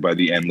exhausted by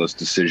the endless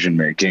decision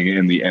making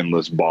and the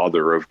endless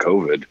bother of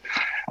COVID.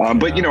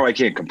 But, I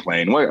can't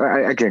complain.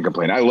 I can't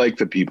complain. I like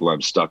the people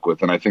I'm stuck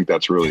with, and I think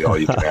that's really all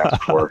you can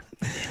ask for.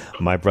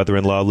 My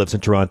brother-in-law lives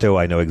in Toronto.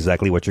 I know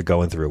exactly what you're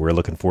going through. We're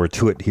looking forward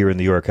to it here in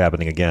New York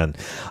happening again.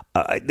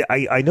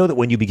 I know that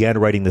when you began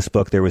writing this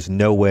book, there was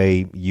no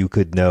way you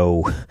could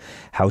know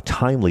how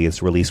timely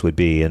its release would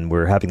be. And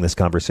we're having this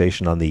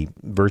conversation on the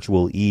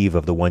virtual eve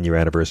of the 1-year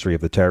anniversary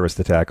of the terrorist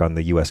attack on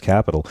the U.S.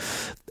 Capitol.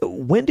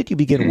 When did you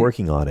begin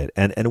working on it?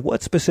 And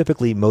what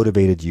specifically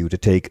motivated you to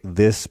take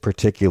this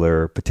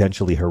particular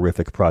potentially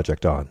horrific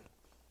project on?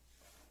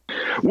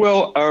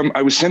 Well,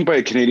 I was sent by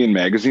a Canadian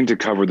magazine to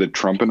cover the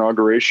Trump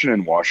inauguration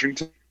in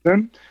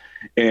Washington,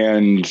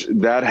 and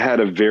that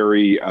had a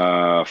very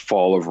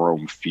Fall of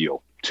Rome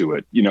feel to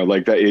it.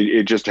 That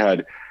it just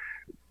had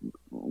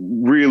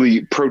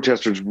really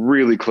protesters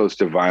really close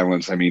to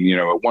violence. I mean,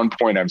 at one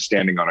point I'm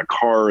standing on a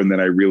car and then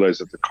I realize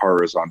that the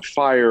car is on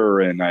fire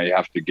and I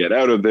have to get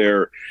out of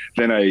there.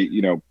 Then I,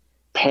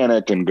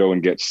 panic and go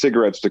and get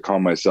cigarettes to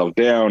calm myself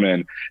down.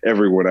 And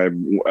everyone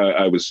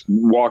I was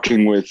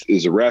walking with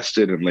is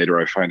arrested. And later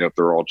I find out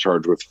they're all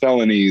charged with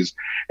felonies.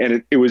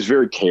 And it was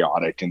very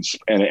chaotic and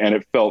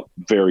it felt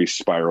very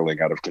spiraling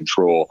out of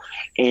control.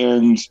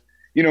 And,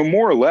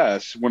 more or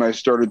less when I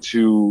started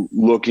to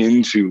look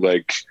into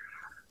I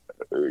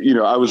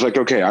was like,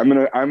 okay, I'm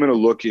going to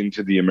look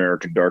into the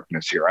American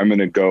darkness here. I'm going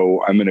to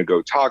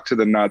go talk to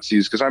the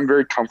Nazis because I'm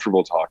very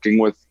comfortable talking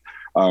with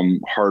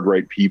hard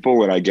right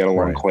people, and I get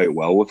along quite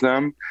well with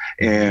them,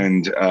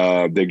 and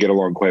they get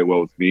along quite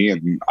well with me,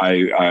 and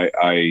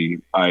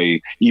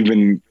I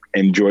even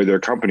enjoy their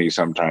company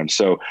sometimes.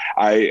 So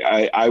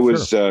I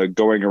was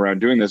going around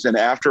doing this, and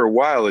after a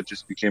while, it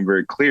just became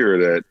very clear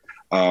that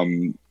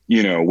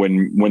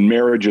when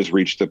marriages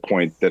reach the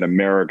point that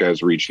America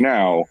has reached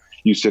now,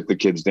 you sit the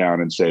kids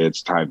down and say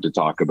it's time to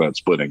talk about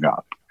splitting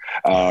up.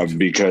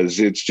 Because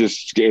it's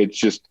just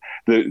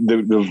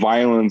the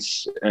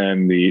violence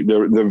and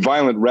the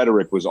violent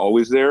rhetoric was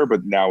always there,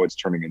 but now it's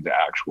turning into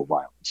actual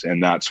violence,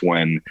 and that's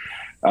when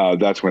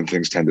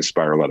things tend to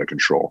spiral out of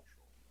control.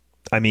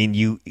 I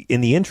mean, in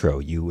the intro,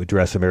 you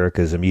address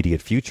America's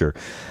immediate future.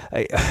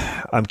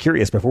 I'm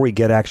curious, before we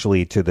get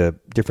actually to the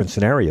different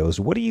scenarios,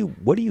 what do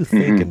you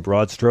think, in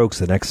broad strokes,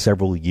 the next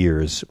several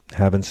years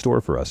have in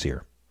store for us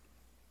here?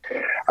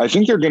 I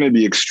think they're going to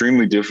be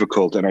extremely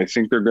difficult, and I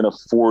think they're going to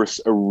force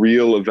a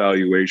real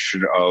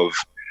evaluation of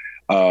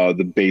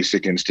the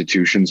basic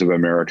institutions of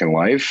American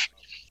life.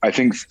 I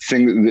think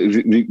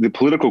the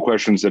political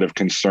questions that have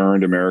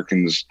concerned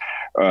Americans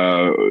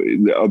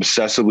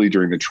obsessively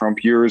during the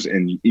Trump years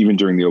and even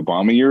during the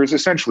Obama years,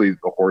 essentially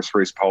the horse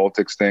race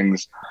politics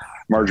things,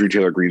 Marjorie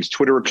Taylor Greene's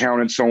Twitter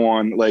account and so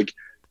on,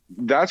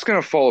 that's going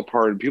to fall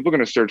apart, and people are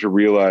going to start to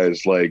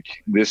realize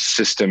this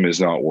system is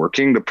not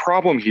working. The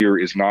problem here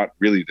is not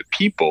really the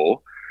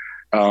people.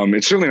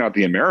 It's certainly not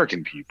the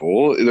American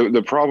people.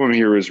 The problem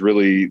here is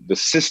really the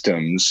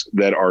systems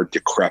that are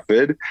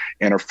decrepit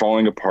and are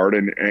falling apart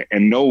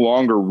and no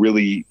longer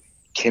really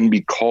can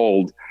be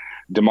called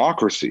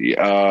democracy.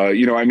 I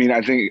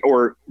think,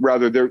 or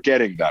rather they're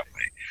getting that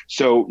way.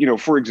 So,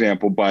 for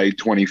example, by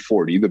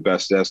 2040, the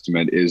best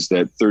estimate is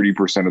that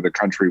 30% of the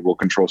country will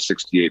control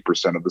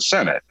 68% of the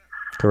Senate.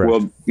 Correct.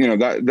 Well,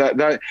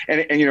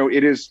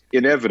 it is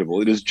inevitable.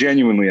 It is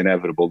genuinely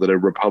inevitable that a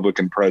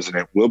Republican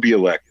president will be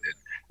elected,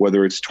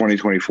 whether it's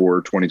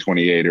 2024,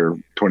 2028, or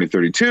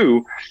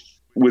 2032,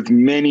 with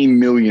many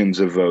millions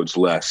of votes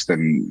less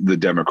than the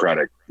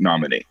Democratic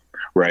nominee,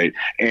 right?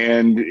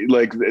 And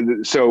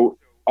so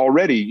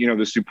already,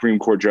 the Supreme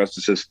Court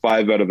justices,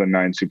 5 out of the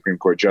 9 Supreme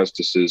Court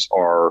justices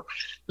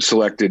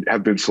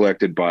have been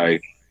selected by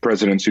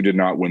presidents who did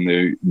not win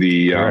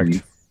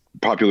the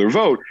popular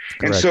vote.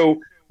 Correct. And so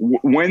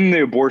when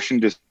the abortion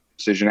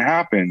decision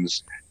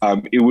happens,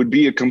 it would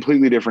be a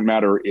completely different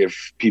matter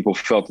if people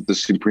felt that the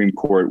Supreme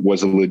Court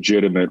was a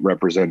legitimate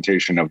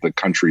representation of the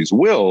country's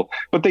will,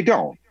 but they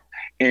don't.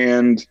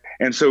 And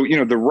so,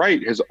 the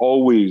right has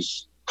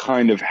always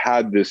kind of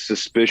had this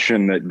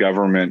suspicion that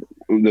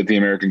the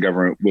American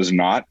government was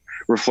not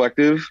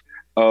reflective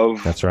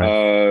of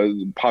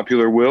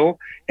popular will.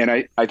 And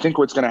I think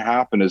what's going to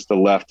happen is the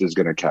left is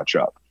going to catch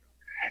up.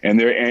 And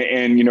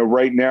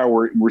right now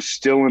we're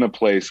still in a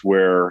place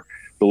where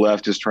the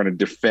left is trying to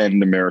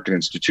defend American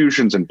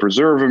institutions and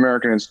preserve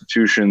American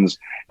institutions.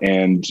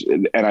 And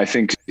I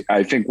think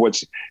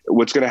what's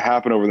going to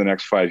happen over the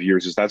next 5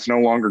 years is that's no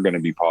longer going to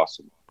be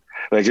possible.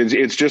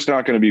 It's just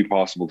not going to be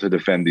possible to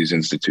defend these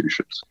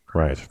institutions.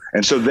 Right.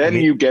 And so then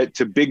you get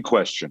to big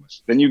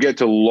questions. Then you get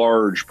to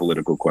large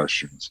political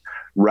questions,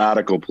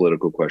 radical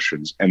political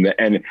questions.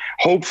 And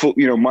hopeful,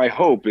 my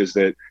hope is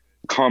that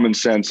common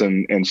sense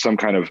and some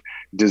kind of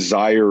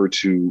desire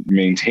to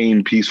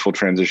maintain peaceful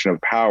transition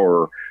of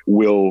power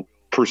will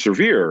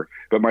persevere.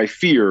 But my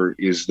fear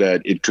is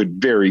that it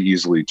could very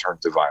easily turn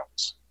to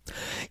violence.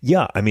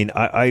 Yeah, I mean,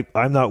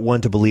 I'm not one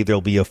to believe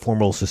there'll be a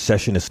formal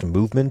secessionist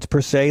movement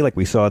per se, like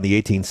we saw in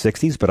the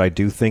 1860s, but I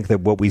do think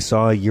that what we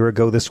saw a year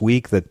ago this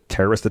week, the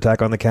terrorist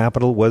attack on the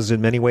Capitol, was in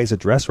many ways a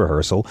dress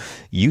rehearsal.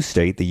 You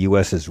state the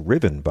U.S. is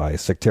riven by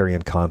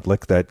sectarian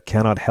conflict that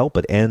cannot help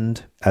but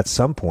end at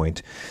some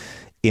point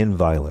in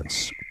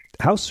violence.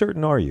 How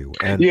certain are you?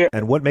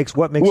 And what makes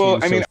you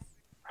so...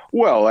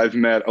 Well, I've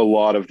met a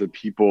lot of the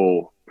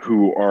people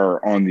who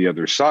are on the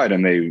other side,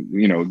 and they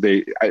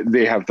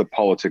have the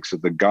politics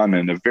of the gun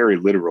in a very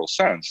literal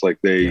sense.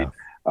 They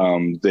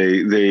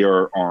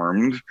are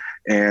armed,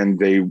 and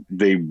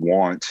they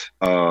want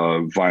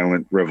a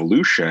violent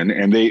revolution.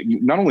 And they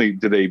not only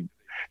do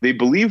they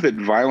believe that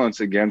violence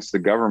against the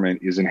government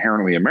is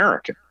inherently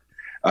American,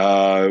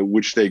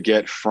 which they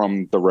get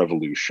from the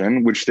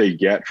revolution, which they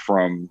get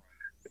from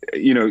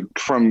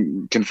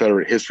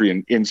Confederate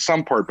history in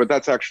some part, but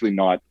that's actually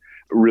not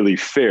really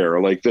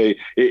fair. That's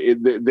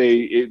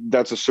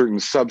a certain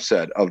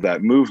subset of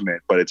that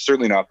movement, but it's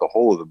certainly not the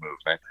whole of the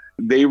movement.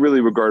 They really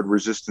regard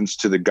resistance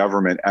to the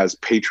government as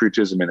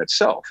patriotism in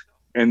itself.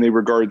 And they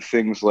regard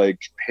things like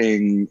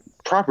paying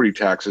property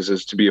taxes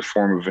as to be a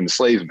form of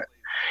enslavement.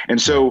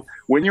 And so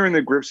when you're in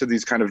the grips of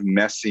these kind of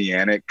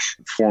messianic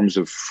forms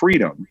of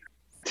freedom,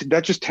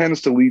 that just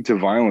tends to lead to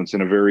violence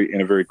in a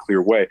very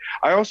clear way.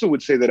 I also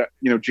would say that,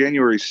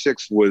 January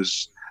 6th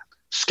was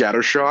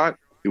scattershot.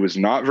 It was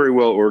not very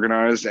well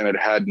organized, and it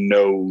had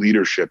no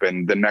leadership.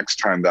 And the next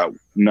time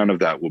none of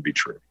that will be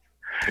true.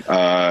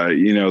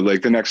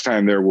 The next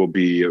time there will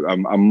be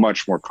a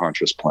much more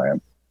conscious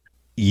plan.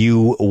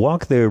 You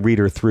walk the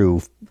reader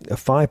through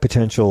 5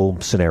 potential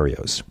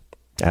scenarios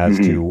as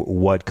to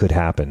what could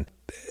happen.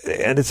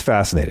 And it's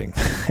fascinating.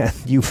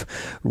 You've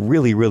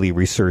really, really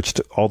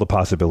researched all the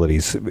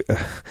possibilities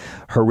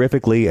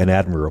horrifically and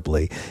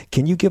admirably.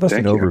 Can you give us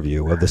an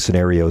overview of the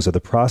scenarios of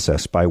the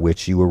process by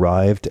which you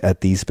arrived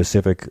at these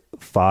specific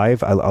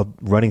 5? I'll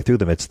running through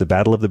them. It's the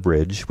Battle of the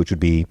Bridge, which would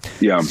be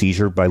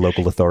seizure by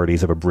local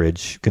authorities of a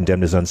bridge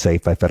condemned as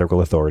unsafe by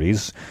federal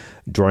authorities,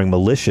 drawing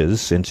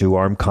militias into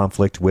armed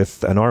conflict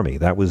with an army.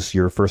 That was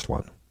your first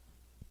one.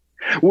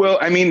 Well,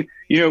 I mean,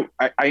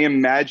 I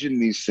imagine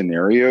these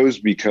scenarios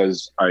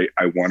because I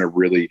want to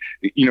really,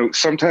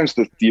 sometimes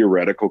the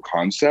theoretical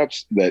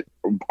concepts that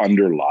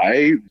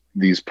underlie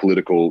these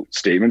political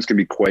statements can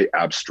be quite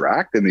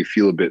abstract and they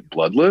feel a bit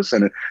bloodless,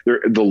 and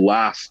they're the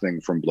last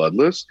thing from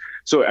bloodless.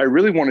 So I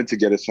really wanted to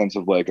get a sense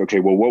of like, okay,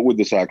 well, what would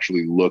this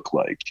actually look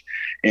like?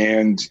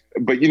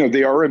 But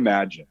they are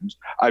imagined.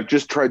 I've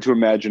just tried to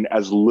imagine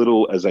as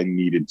little as I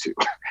needed to.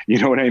 You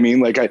know what I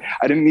mean? Like I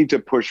didn't need to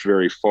push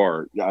very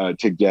far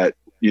to get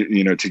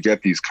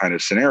these kind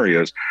of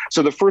scenarios.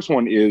 So the first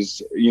one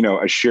is,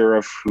 a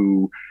sheriff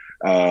who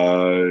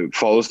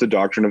follows the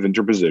doctrine of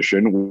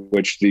interposition,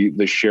 which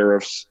the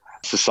sheriff's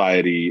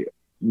society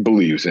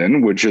believes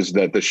in, which is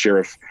that the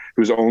sheriff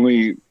whose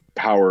only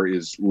power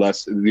is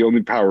the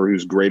only power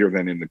who's greater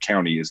than in the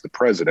county is the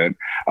president,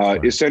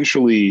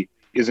 essentially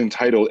is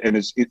entitled and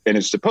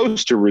is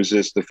supposed to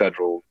resist the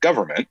federal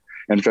government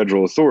and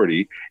federal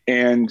authority.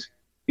 And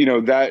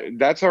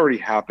that's already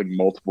happened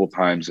multiple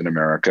times in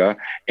America.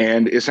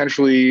 And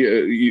essentially,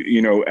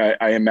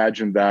 I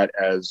imagine that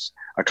as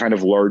a kind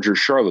of larger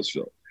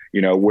Charlottesville,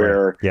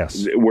 where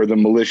the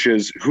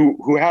militias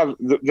who have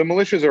the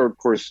militias are, of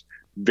course,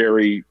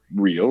 very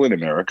real in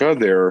America.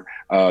 They're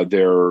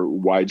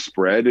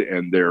widespread,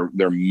 and there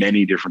are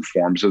many different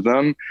forms of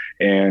them.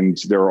 And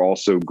there are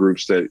also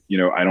groups that,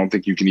 I don't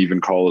think you can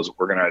even call as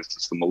organized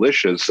as the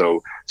militias.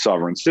 So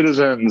sovereign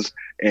citizens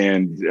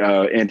and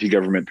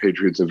anti-government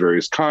patriots of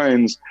various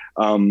kinds.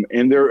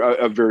 And they're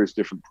of various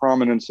different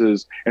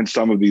prominences. And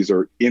some of these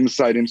are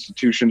inside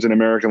institutions in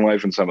American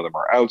life, and some of them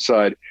are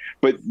outside.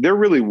 But they're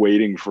really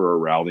waiting for a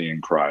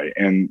rallying cry.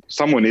 And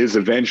someone is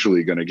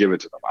eventually going to give it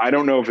to them. I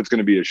don't know if it's going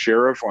to be a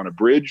sheriff on a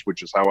bridge,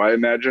 which is how I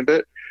imagined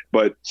it,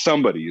 but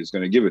somebody is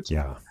going to give it to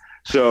them.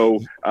 So,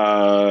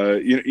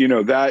 that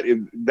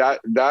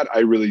I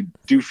really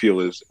do feel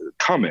is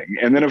coming.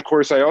 And then, of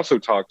course, I also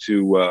talked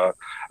to a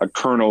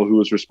colonel who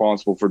was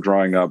responsible for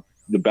drawing up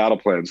the battle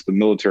plans, the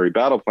military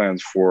battle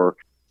plans for,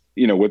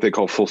 what they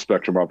call full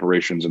spectrum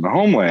operations in the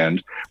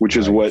homeland, which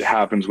is what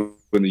happens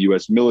when the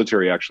U.S.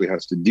 military actually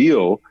has to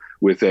deal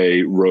with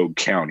a rogue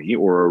county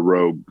or a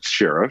rogue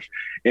sheriff.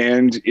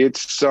 And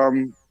it's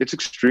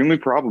extremely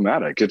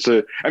problematic. It's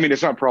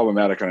not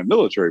problematic on a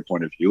military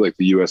point of view, like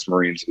the U.S.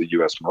 Marines are the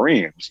U.S.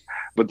 Marines,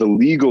 but the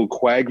legal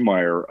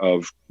quagmire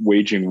of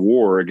waging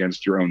war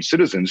against your own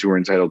citizens who are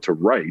entitled to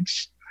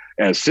rights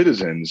as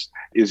citizens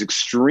is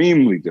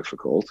extremely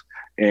difficult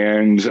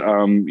and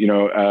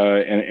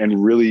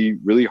really,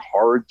 really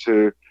hard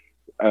to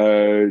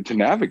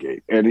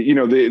navigate. And,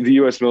 the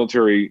U.S.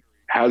 military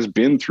has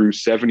been through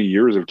 70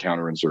 years of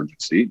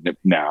counterinsurgency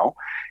now.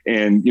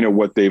 And,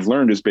 what they've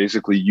learned is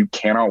basically you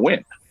cannot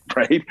win,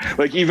 right?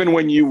 Like even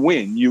when you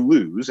win, you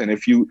lose. And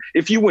if you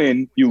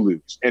win, you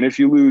lose. And if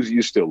you lose,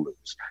 you still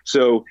lose.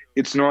 So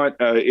it's not,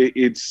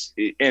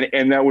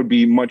 and that would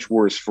be much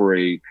worse for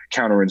a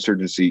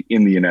counterinsurgency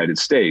in the United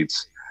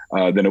States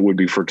than it would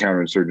be for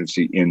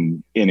counterinsurgency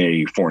in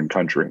a foreign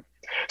country.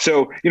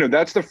 So,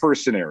 that's the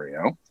first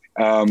scenario.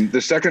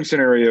 The second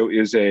scenario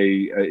is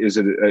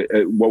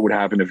what would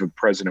happen if a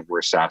president were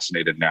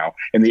assassinated now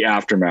and the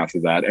aftermath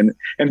of that.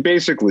 And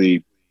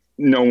basically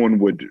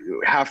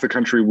half the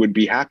country would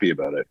be happy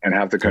about it and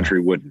half the country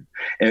wouldn't.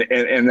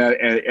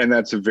 And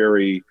that's a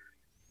very,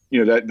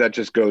 that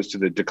just goes to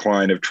the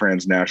decline of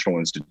transnational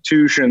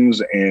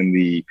institutions and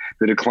the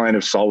decline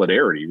of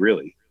solidarity,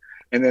 really.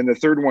 And then the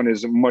third one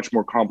is much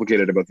more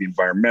complicated about the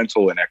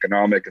environmental and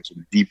economic and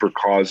some deeper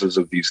causes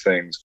of these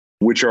things,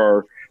 which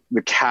are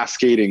the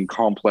cascading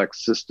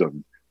complex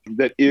system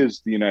that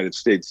is the United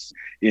States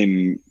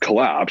in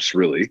collapse,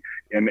 really,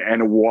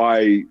 and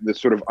why the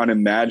sort of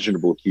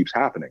unimaginable keeps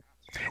happening.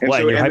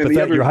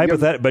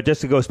 But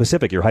just to go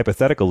specific, your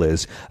hypothetical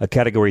is a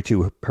Category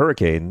 2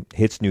 hurricane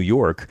hits New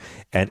York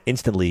and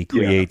instantly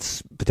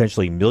creates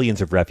potentially millions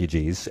of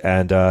refugees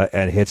and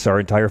hits our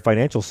entire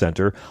financial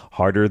center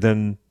harder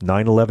than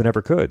 9/11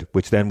 ever could,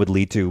 which then would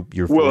lead to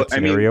your fourth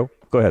scenario.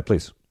 Go ahead,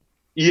 please.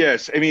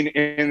 Yes. I mean,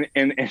 and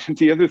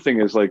the other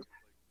thing is like,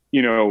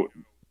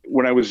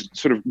 when I was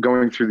sort of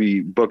going through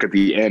the book at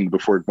the end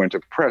before it went to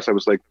press, I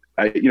was like,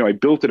 I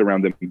built it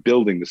around them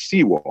building the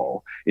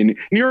seawall. New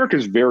York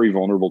is very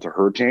vulnerable to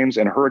hurricanes,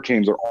 and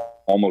hurricanes are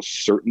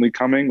almost certainly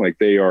coming. Like,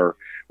 they are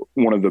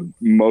one of the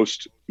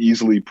most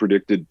easily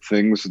predicted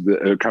things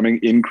that are coming,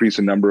 increase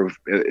in number of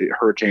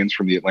hurricanes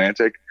from the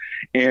Atlantic.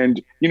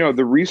 And,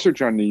 the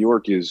research on New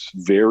York is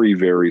very,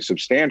 very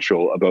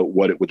substantial about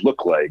what it would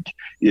look like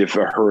if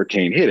a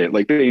hurricane hit it.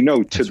 Like, they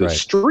know to the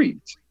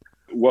street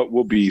what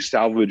will be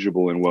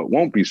salvageable and what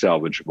won't be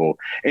salvageable.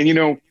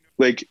 And,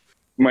 like,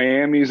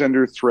 Miami's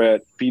under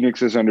threat,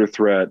 Phoenix is under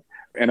threat,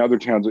 and other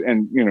towns,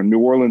 and New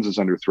Orleans is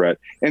under threat.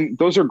 And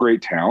those are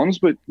great towns,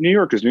 but New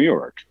York is New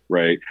York,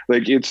 right?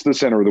 Like, it's the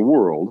center of the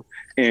world,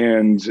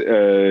 and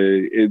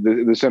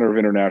the center of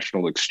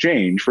international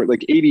exchange. For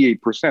like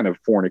 88% of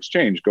foreign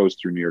exchange goes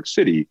through New York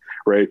City,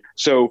 right?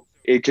 So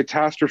a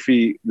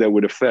catastrophe that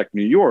would affect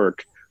New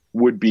York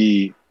would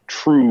be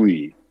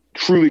truly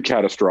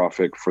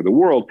catastrophic for the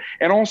world.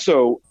 And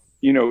also,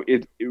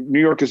 New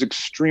York is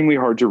extremely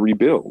hard to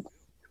rebuild.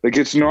 Like,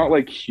 it's not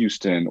like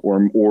Houston or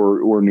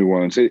New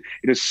Orleans. It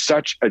is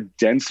such a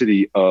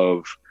density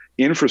of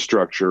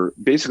infrastructure.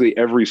 Basically,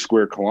 every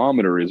square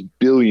kilometer is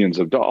billions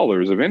of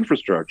dollars of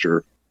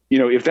infrastructure.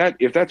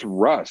 If that's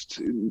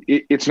rust,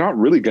 it's not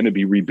really going to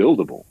be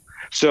rebuildable.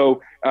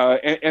 So,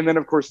 and then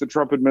of course the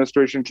Trump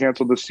administration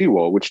canceled the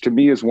seawall, which to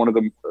me is one of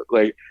the,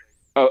 like,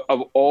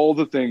 of all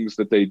the things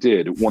that they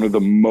did, one of the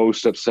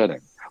most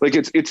upsetting. Like,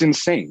 it's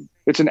insane.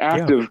 It's an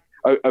act of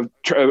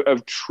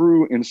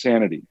true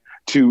insanity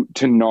to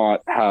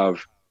not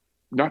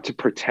to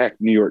protect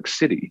New York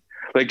City.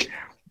 Like,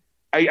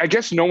 I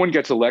guess no one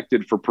gets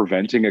elected for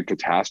preventing a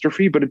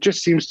catastrophe, but it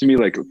just seems to me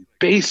like a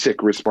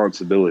basic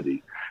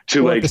responsibility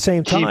to, like, at the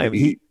same time,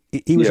 he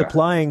was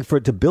applying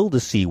to build a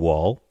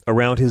seawall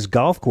around his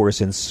golf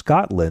course in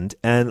Scotland,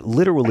 and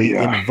literally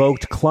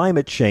invoked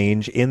climate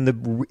change in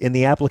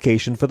the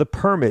application for the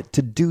permit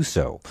to do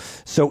so.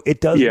 So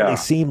it does really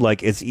seem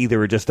like it's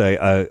either just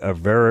a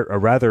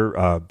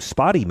rather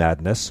spotty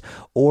madness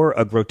or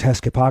a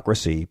grotesque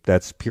hypocrisy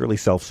that's purely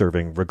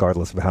self-serving,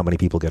 regardless of how many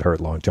people get hurt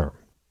long term.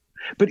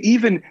 But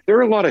even there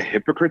are a lot of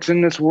hypocrites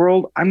in this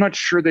world. I'm not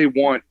sure they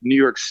want New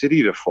York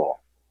City to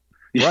fall.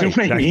 You know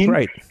what I mean?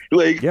 Right.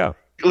 Like, yeah.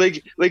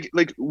 Like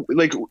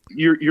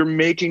you're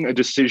making a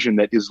decision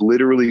that is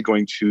literally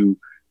going to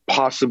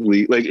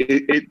possibly, like,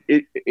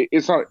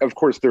 it's not, of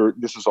course,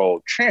 this is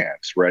all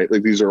chance, right?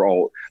 Like, these are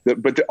all,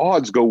 but the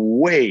odds go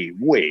way,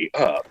 way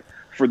up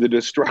for the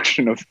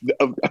destruction of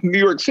New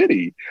York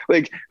City.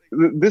 Like,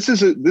 this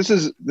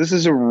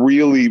is a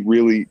really,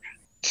 really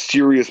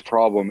serious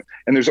problem,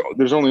 and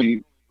there's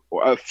only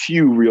a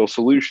few real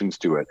solutions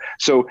to it.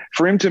 So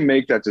for him to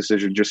make that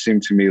decision just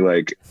seemed to me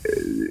like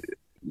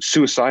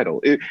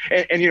suicidal. And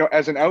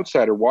as an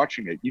outsider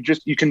watching it,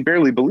 you can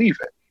barely believe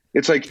it.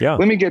 It's like,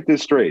 let me get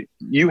this straight.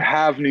 You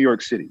have New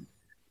York City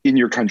in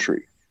your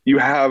country. You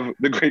have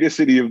the greatest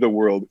city of the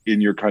world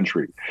in your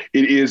country.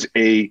 It is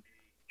a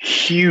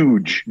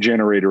huge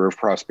generator of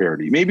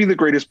prosperity, maybe the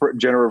greatest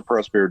generator of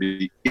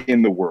prosperity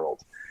in the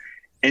world.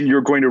 And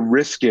you're going to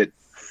risk it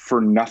for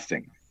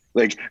nothing,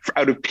 like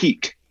out of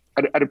pique,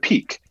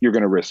 you're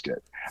going to risk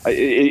it.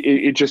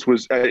 It just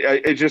was,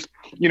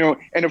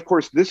 and of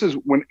course, this is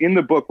when in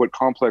the book, what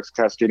complex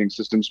cascading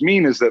systems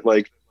mean is that,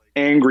 like,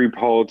 angry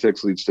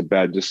politics leads to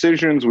bad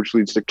decisions, which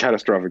leads to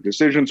catastrophic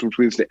decisions, which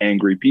leads to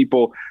angry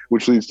people,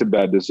 which leads to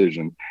bad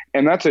decisions.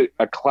 And that's a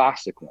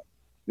classic one.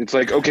 It's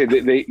like, okay,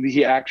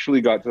 he actually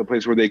got to the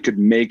place where they could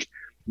make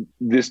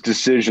this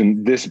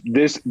decision, this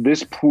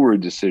poor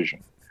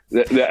decision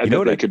that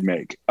they could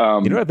make. You know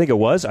what I think it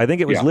was? I think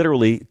it was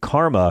literally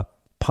karma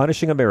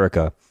punishing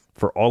America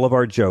for all of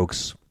our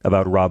jokes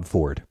about Rob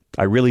Ford.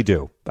 I really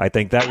do. I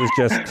think that was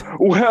just...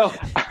 Well,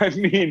 I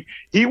mean,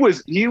 he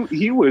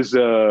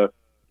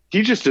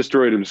just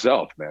destroyed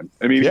himself, man.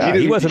 I mean,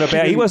 he wasn't a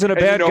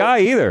bad guy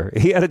either.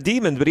 He had a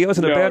demon, but he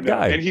wasn't a bad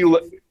guy. And he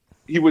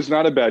was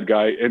not a bad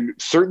guy. And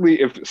certainly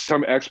if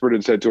some expert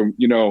had said to him,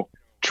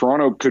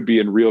 Toronto could be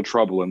in real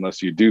trouble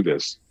unless you do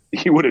this,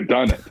 he would have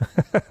done it.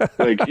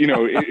 Like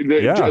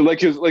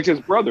his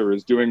brother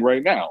is doing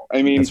right now.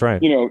 I mean, that's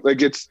right.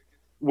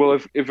 Well,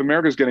 if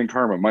America's getting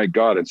karma, my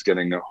God, it's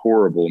getting a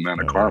horrible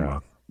amount of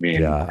karma.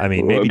 I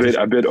mean, maybe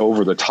a bit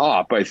over the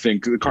top. I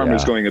think the karma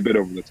is going a bit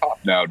over the top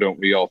now, don't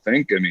we all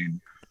think? I mean,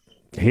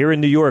 here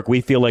in New York, we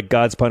feel like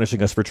God's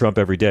punishing us for Trump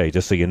every day,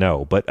 just so you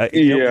know. But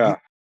we're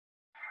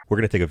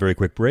going to take a very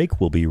quick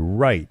break. We'll be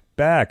right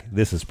back.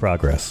 This is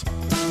Progress.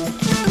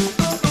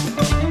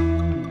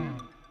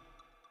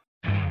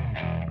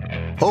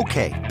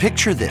 Okay,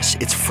 picture this.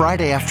 It's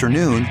Friday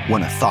afternoon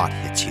when a thought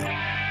hits you.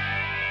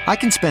 I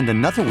can spend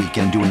another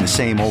weekend doing the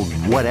same old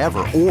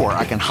whatever, or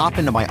I can hop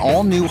into my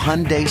all-new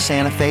Hyundai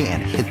Santa Fe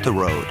and hit the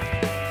road.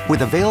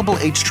 With available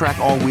H-Track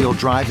all-wheel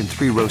drive and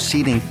 3-row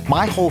seating,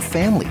 my whole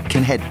family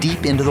can head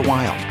deep into the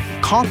wild.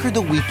 Conquer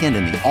the weekend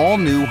in the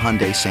all-new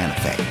Hyundai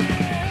Santa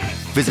Fe.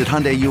 Visit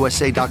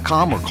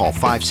HyundaiUSA.com or call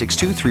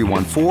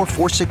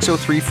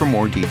 562-314-4603 for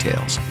more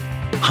details.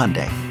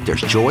 Hyundai,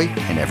 there's joy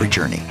in every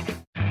journey.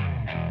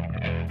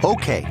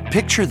 Okay,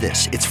 picture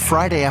this. It's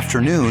Friday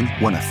afternoon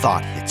when a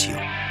thought hits you.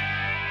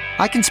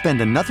 I can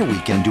spend another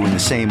weekend doing the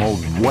same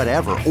old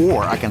whatever,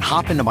 or I can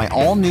hop into my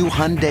all-new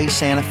Hyundai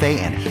Santa Fe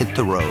and hit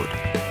the road.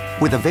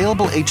 With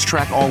available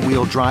H-Track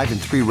all-wheel drive and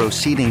 3-row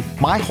seating,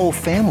 my whole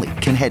family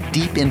can head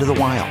deep into the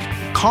wild.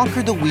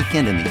 Conquer the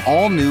weekend in the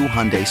all-new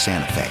Hyundai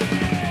Santa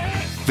Fe.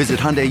 Visit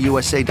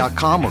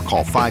HyundaiUSA.com or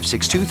call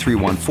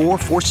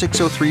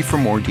 562-314-4603 for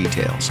more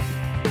details.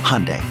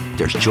 Hyundai,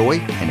 there's joy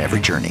in every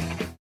journey.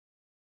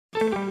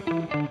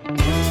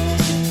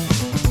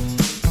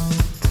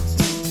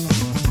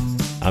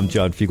 I'm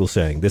John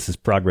Fugelsang. This is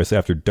Progress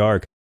After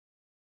Dark.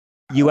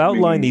 You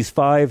outline these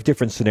 5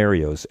 different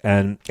scenarios,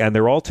 and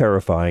they're all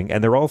terrifying,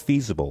 and they're all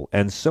feasible,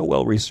 and so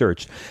well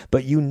researched.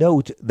 But you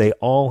note they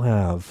all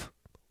have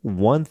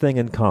one thing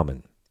in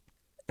common,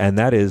 and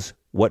that is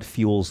what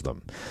fuels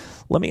them.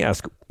 Let me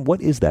ask,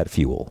 what is that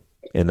fuel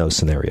in those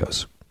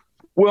scenarios?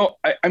 Well,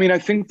 I mean, I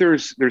think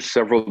there's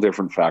several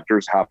different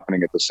factors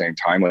happening at the same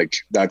time. Like,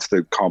 that's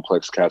the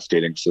complex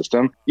cascading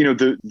system. You know,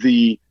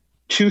 the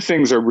two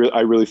things I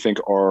really think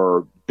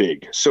are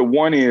big. So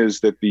one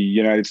is that the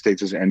United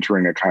States is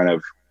entering a kind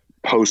of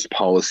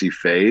post-policy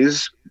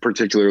phase,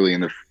 particularly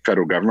in the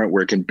federal government,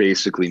 where it can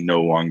basically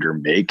no longer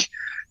make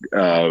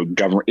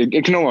government.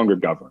 It can no longer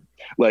govern.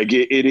 Like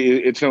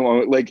it's no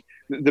longer like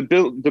the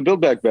Build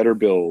Back Better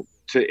bill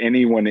to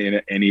anyone in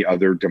any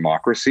other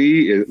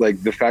democracy.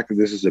 Like, the fact that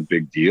this is a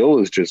big deal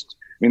is just,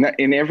 I mean, that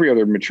in every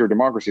other mature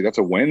democracy, that's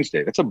a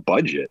Wednesday. That's a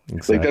budget.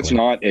 Exactly. Like,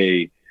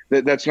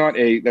 that's not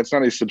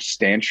a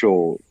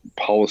substantial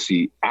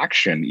policy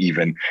action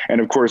even.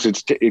 And of course,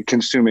 it's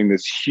consuming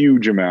this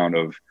huge amount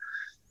of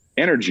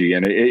energy,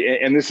 and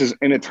this is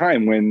in a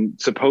time when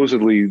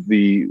supposedly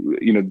the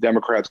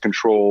Democrats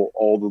control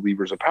all the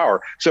levers of power.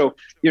 So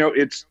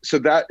that's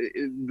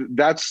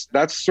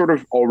sort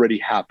of already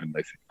happened,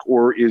 I think,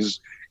 or is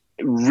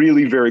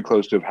really very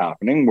close to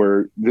happening,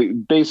 where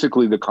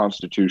basically the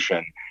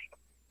Constitution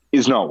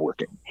is not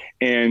working,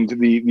 and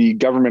the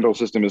governmental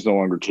system is no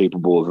longer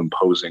capable of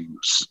imposing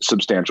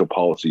substantial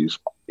policies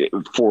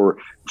for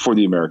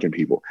the American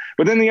people.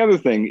 But then the other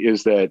thing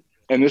is that,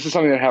 and this is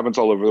something that happens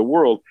all over the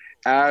world,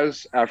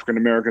 as African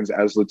Americans,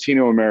 as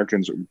Latino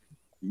Americans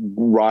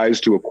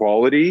rise to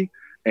equality,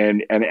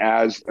 and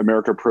as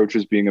America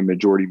approaches being a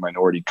majority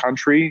minority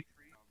country,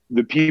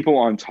 the people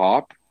on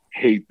top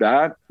hate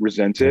that,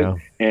 resent it,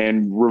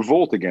 and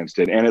revolt against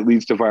it, and it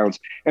leads to violence.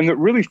 And the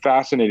really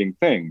fascinating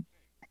thing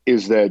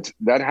is that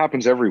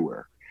happens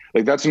everywhere.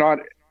 Like, that's not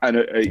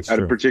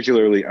a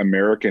particularly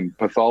American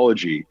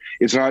pathology.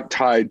 It's not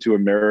tied to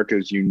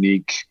America's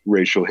unique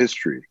racial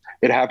history.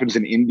 It happens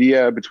in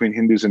India between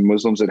Hindus and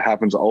Muslims. It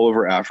happens all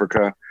over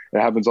Africa. It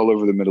happens all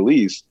over the Middle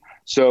East.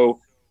 So,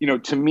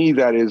 to me,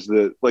 that is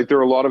there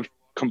are a lot of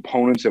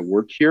components at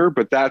work here,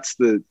 but that's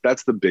the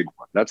big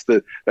one. That's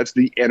the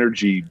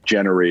energy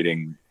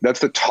generating. That's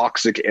the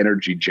toxic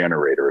energy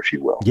generator, if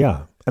you will.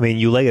 Yeah. I mean,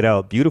 you lay it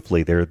out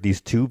beautifully. There are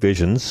these two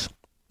visions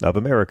of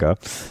America.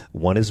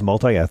 One is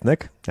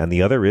multi-ethnic, and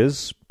the other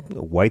is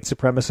white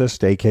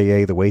supremacist,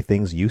 aka the way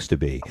things used to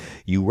be.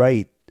 You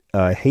write,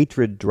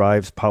 hatred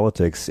drives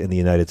politics in the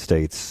United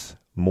States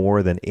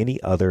more than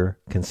any other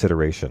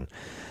consideration.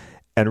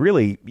 And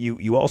really,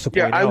 you also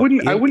point out... I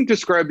wouldn't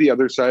describe the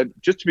other side,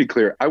 just to be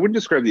clear, I wouldn't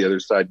describe the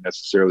other side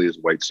necessarily as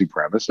white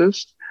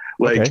supremacist.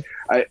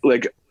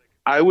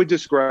 I would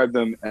describe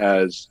them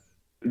as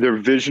their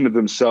vision of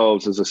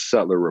themselves as a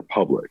settler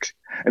republic.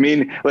 I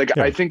mean,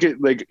 I think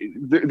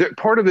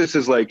part of this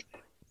is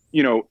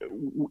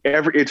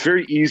it's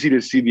very easy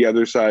to see the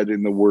other side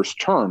in the worst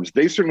terms.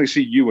 They certainly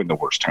see you in the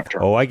worst terms.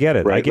 Oh, I get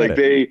it. Right?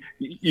 They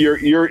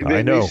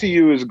see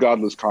you as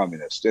godless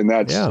communist, and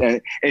that's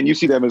and you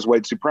see them as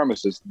white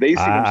supremacists. They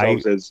see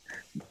themselves as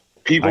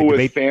people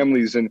with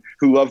families and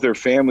who love their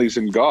families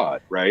and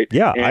God, right?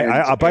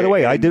 Yeah. By the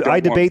way, I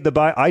debate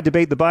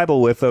the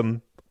Bible with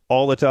them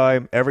all the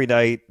time, every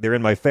night. They're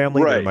in my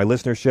family, they're in my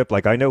listenership.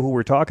 Like, I know who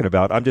we're talking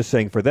about. I'm just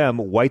saying, for them,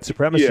 white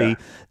supremacy,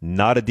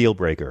 not a deal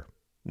breaker.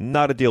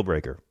 Not a deal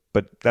breaker,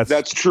 but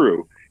that's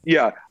true.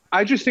 Yeah.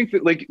 I just think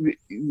that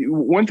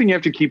one thing you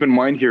have to keep in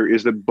mind here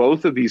is that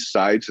both of these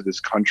sides of this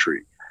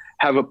country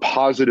have a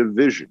positive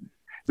vision.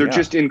 They're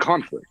just in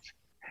conflict.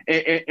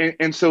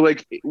 And so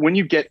when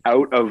you get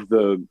out of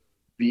the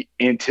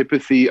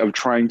antipathy of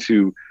trying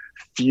to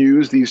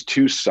fuse these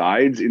two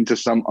sides into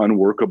some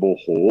unworkable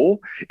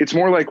whole, it's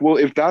more like, well,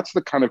 if that's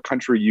the kind of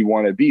country you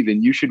want to be,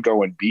 then you should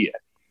go and be it.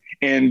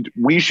 And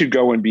we should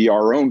go and be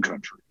our own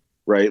country,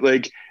 right?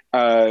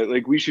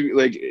 We should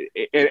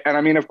and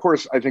I mean, of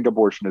course, I think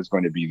abortion is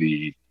going to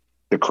be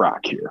the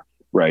crack here,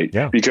 right?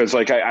 Yeah. Because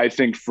I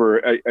think for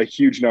a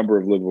huge number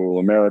of liberal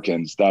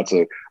Americans, that's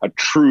a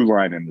true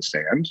line in the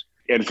sand.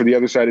 And for the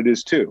other side, it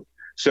is too.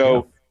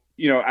 So,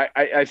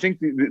 I think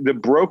the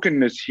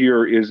brokenness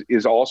here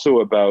is also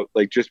about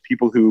just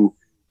people who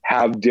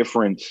have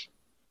different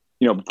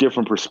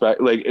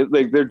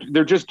perspectives.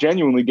 They're just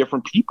genuinely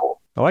different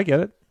people. Oh, I get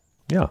it.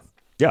 Yeah.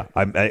 Yeah.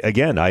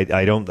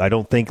 I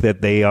don't think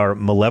that they are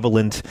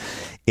malevolent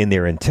in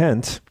their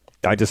intent.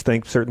 I just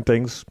think certain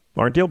things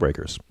aren't deal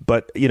breakers.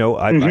 But,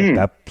 I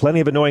have plenty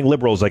of annoying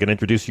liberals I can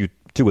introduce you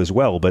to as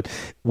well. But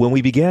when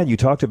we began, you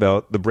talked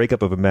about the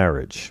breakup of a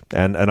marriage.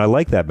 And I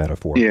like that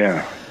metaphor.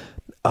 Yeah.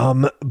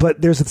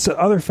 But there's this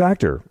other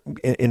factor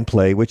in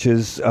play, which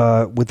is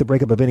with the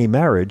breakup of any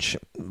marriage,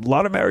 a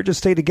lot of marriages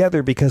stay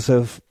together because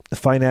of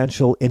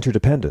financial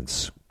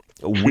interdependence.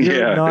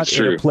 We're not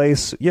in a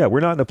place. Yeah, we're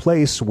not in a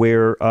place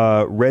where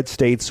red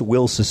states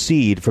will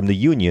secede from the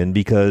union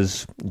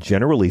because,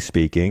 generally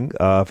speaking,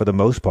 for the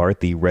most part,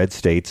 the red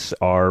states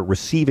are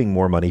receiving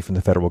more money from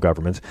the federal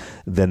government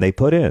than they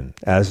put in,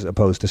 as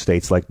opposed to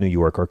states like New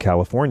York or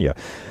California.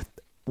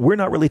 We're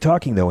not really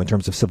talking, though, in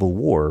terms of civil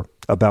war,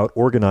 about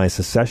organized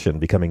secession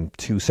becoming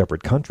two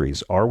separate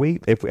countries, are we?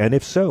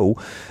 If so,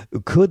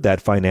 could that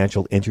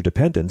financial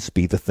interdependence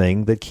be the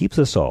thing that keeps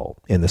us all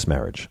in this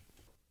marriage?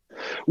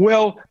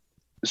 Well,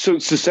 so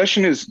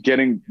secession is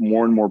getting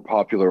more and more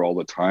popular all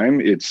the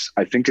time.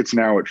 I think it's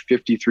now at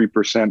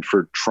 53%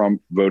 for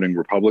Trump voting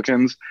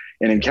Republicans.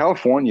 And in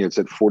California, it's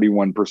at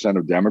 41%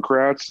 of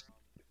Democrats.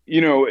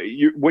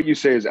 What you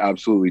say is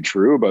absolutely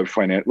true about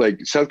finance.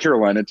 Like South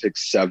Carolina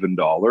takes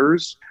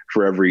 $7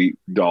 for every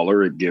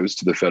dollar it gives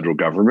to the federal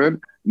government.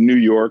 New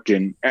York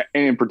and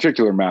in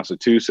particular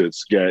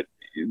Massachusetts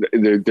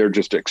they're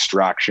just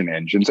extraction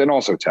engines, and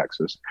also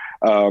Texas.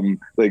 They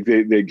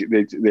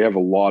have a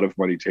lot of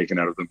money taken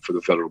out of them for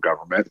the federal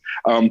government.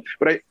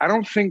 But I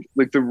don't think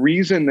the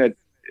reason that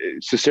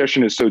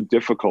secession is so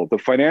difficult. The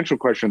financial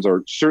questions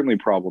are certainly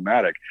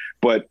problematic,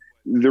 but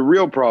the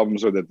real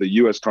problems are that the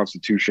U.S.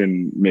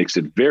 Constitution makes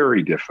it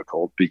very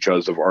difficult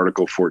because of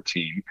Article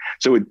 14.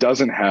 So it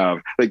doesn't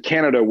have, like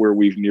Canada, where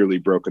we've nearly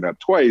broken up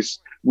twice,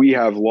 we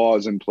have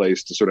laws in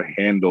place to sort of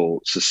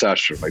handle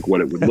secession, like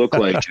what it would look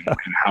like and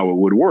how it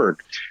would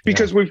work,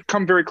 because we've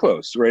come very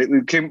close, right?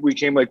 We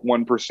came like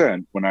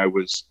 1% when I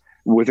was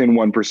within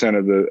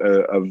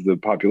 1% of the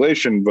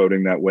population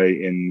voting that way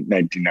in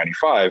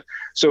 1995.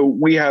 So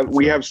we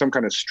have some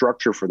kind of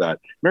structure for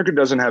that. America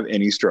doesn't have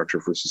any structure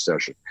for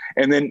secession.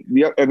 And then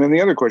the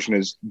other question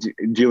is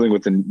dealing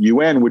with the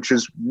UN, which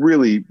is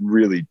really,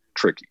 really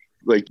tricky.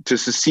 Like to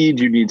secede,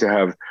 you need to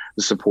have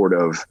the support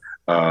of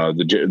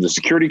the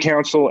Security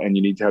Council, and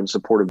you need to have the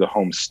support of the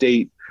home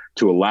state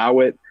to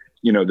allow it.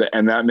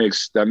 And that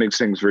makes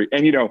things very.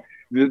 And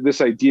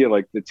this idea,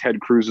 like the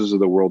Ted Cruz's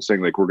of the world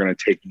saying, like, we're going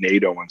to take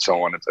NATO and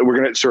so on. We're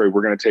going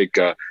to take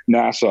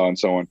NASA and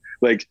so on.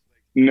 Like,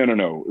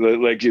 no.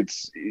 Like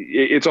it's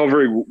all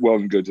very well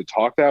and good to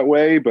talk that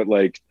way, but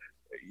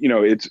you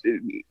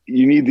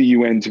need the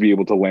UN to be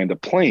able to land a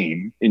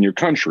plane in your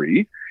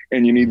country,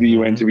 and you need the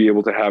UN to be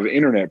able to have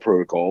internet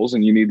protocols,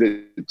 and you need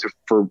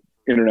for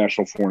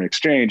international foreign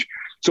exchange.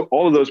 So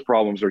all of those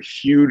problems are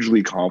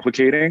hugely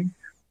complicating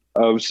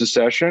of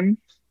secession.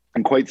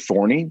 And quite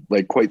thorny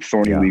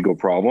legal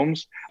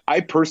problems.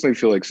 I personally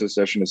feel like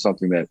secession is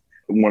something that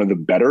one of the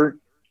better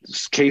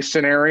case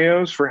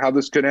scenarios for how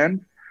this could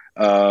end.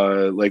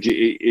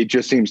 It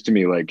just seems to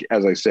me like,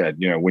 as I said,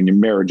 when your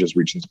marriages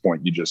reach this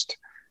point, you just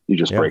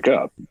break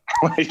up.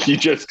 You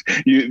just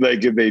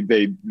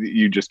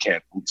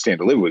can't stand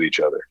to live with each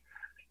other.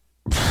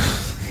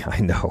 I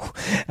know.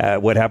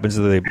 What happens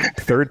to the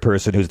third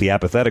person who's the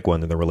apathetic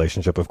one in the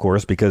relationship, of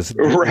course, because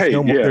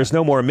there's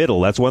no more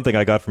middle. That's one thing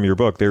I got from your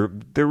book. There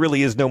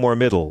really is no more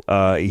middle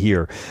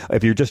here.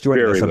 If you're just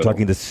joining us, I'm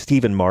talking to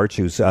Stephen March,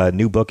 whose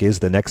new book is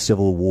The Next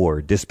Civil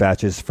War,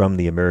 Dispatches from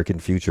the American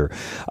Future.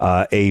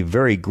 A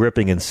very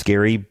gripping and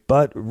scary,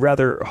 but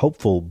rather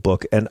hopeful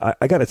book. And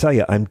I got to tell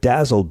you, I'm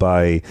dazzled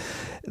by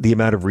the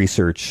amount of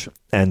research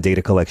and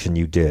data collection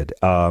you did,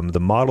 the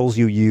models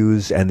you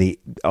use, and the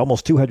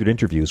almost 200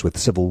 interviews with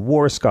Civil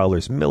War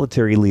scholars,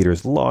 military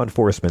leaders, law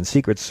enforcement,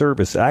 Secret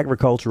Service,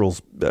 agricultural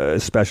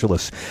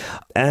specialists.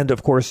 And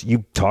of course,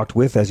 you talked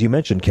with, as you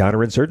mentioned,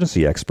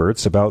 counterinsurgency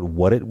experts about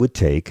what it would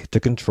take to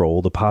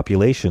control the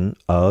population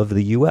of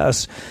the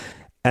U.S.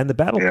 And the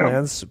battle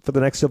plans for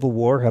the next Civil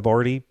War have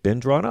already been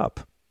drawn up.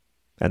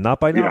 And not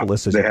by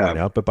novelists, as you point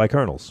out, but by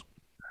colonels.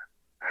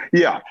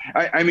 Yeah.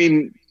 I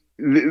mean,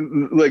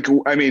 when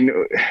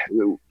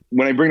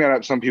I bring that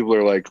up, some people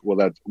are like, well,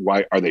 that's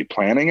why are they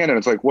planning it? And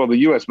it's like, well, the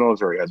U.S.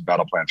 military has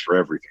battle plans for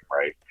everything,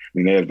 right? I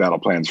mean, they have battle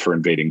plans for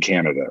invading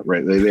Canada,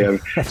 right? They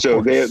have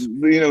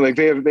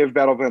they have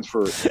battle plans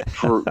for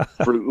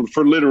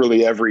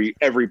literally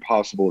every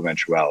possible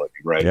eventuality,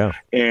 right? Yeah.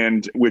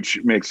 And which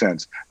makes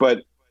sense.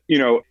 But,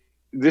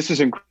 this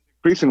is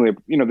increasingly,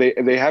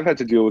 they have had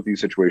to deal with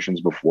these situations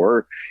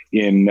before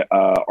in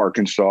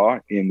Arkansas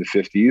in the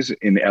 50s,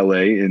 in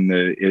LA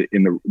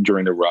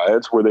during the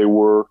riots, where they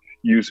were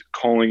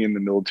calling in the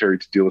military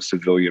to deal with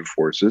civilian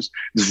forces.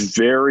 This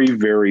very,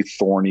 very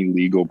thorny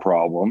legal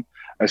problem.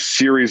 A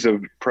series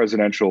of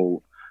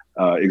presidential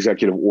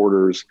executive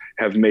orders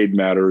have made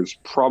matters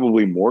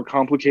probably more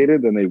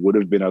complicated than they would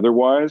have been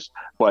otherwise.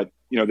 But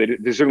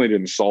they certainly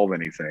didn't solve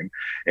anything.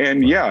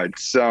 And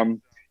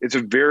it's a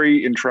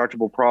very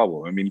intractable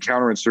problem. I mean,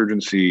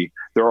 counterinsurgency,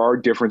 there are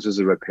differences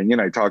of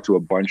opinion. I talked to a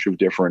bunch of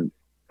different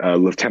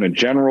lieutenant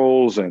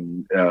generals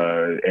and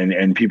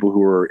people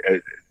who are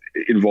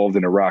involved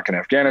in Iraq and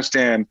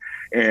Afghanistan.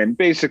 And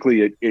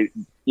basically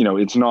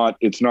it's not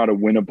a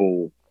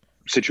winnable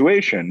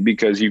situation,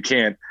 because you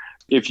can't,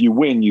 if you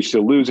win, you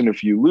still lose. And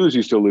if you lose,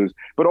 you still lose.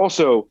 But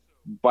also,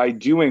 by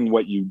doing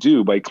what you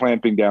do, by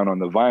clamping down on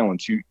the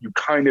violence, you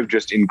kind of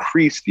just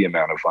increase the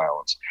amount of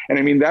violence. And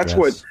I mean, that's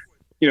what,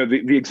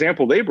 the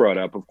example they brought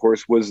up, of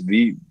course, was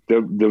the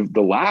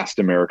last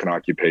American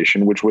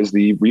occupation, which was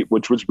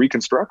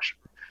Reconstruction,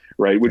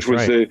 right? Which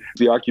was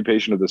the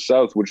occupation of the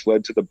South, which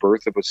led to the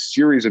birth of a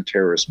series of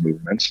terrorist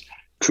movements,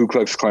 Ku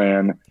Klux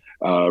Klan,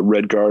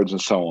 Red Guards,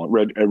 and so on,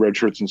 Red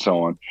Shirts, and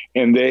so on.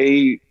 And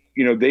they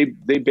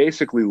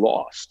basically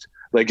lost.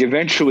 Like,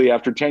 eventually,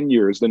 after 10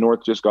 years, the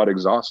North just got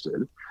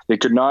exhausted. They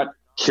could not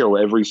kill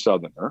every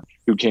Southerner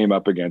who came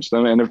up against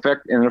them. And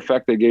in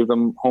effect, they gave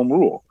them home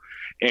rule.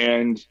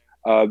 And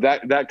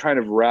that kind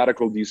of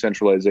radical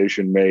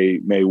decentralization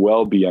may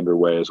well be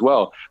underway as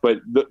well. But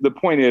the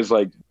point is,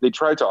 like, they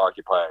tried to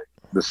occupy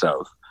the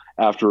South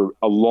after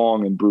a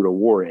long and brutal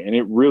war, and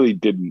it really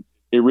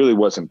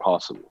wasn't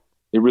possible.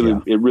 It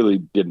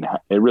really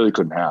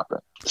couldn't happen.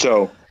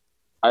 So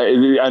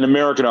an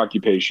American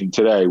occupation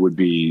today would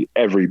be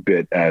every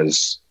bit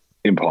as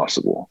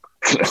impossible.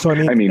 So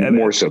I mean,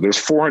 more so. There's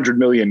 400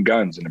 million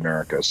guns in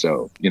America,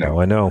 so Oh,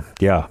 I know.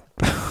 Yeah.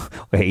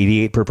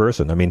 88 per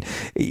person. I mean,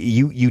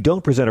 you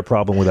don't present a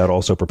problem without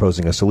also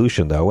proposing a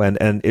solution, though.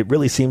 And it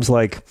really seems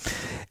like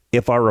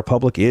if our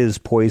republic is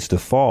poised to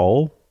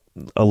fall,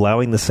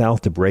 allowing the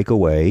South to break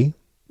away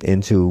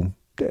into,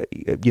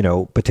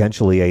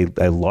 potentially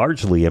a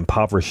largely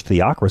impoverished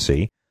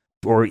theocracy,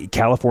 or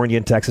California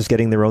and Texas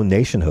getting their own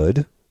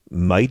nationhood,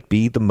 might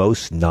be the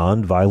most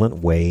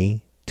nonviolent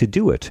way to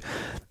do it.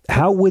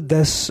 How would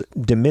this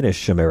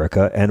diminish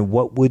America, and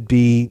what would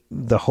be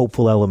the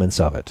hopeful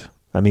elements of it?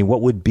 I mean,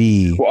 what would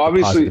be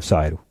the positive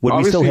side? Would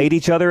we still hate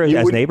each other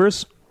as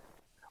neighbors?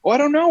 Well, I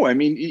don't know. I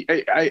mean,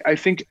 I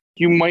think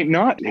you might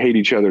not hate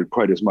each other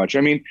quite as much.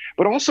 I mean,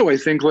 but also I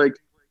think, like,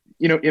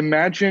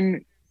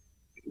 imagine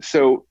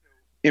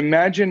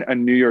a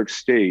New York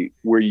State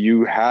where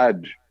you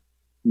had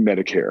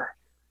Medicare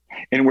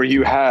and where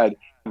you had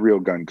real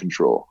gun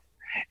control,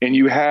 and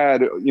you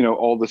had,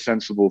 all the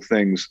sensible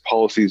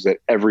policies that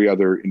every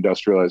other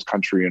industrialized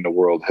country in the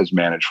world has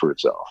managed for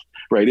itself,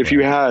 right? If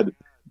you had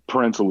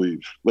parental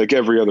leave, like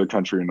every other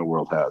country in the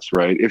world has,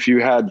 right? If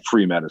you had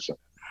free medicine,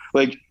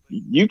 like,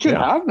 you could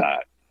have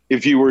that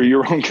if you were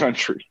your own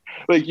country.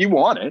 Like, you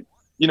want it,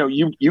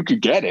 you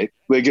could get it.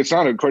 Like, it's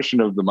not a question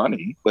of the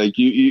money. Like,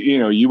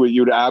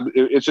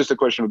 it's just a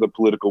question of the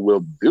political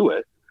will to do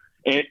it.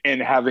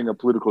 And having a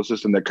political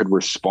system that could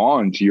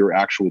respond to your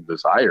actual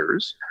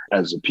desires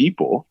as a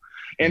people.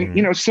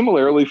 And,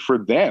 similarly for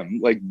them,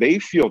 like, they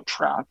feel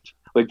trapped.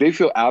 Like, they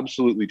feel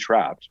absolutely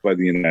trapped by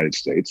the United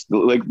States.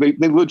 Like,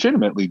 they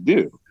legitimately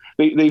do.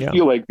 They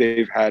feel like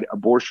they've had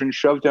abortion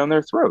shoved down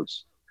their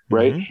throats.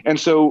 Right. Mm-hmm. And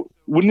so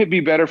wouldn't it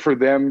be better for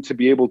them to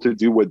be able to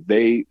do what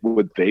they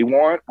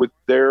want with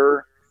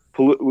their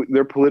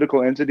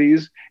political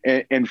entities?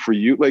 And for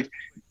you, like,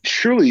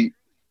 surely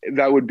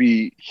that would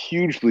be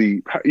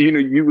hugely,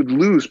 you would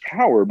lose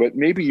power, but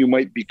maybe you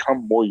might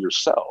become more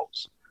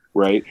yourselves.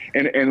 Right.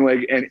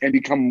 And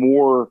become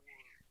more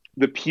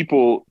the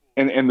people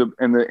and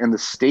the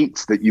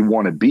states that you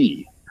want to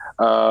be.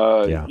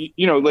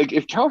 Like,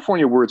 if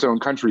California were its own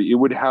country, it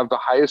would have the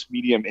highest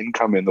median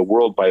income in the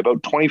world by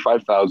about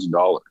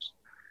 $25,000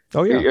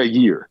 a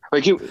year.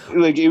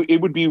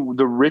 It would be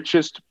the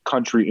richest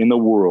country in the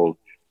world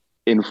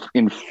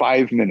in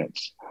 5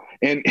 minutes.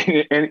 And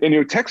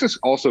Texas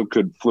also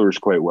could flourish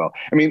quite well.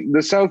 I mean,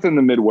 the South and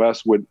the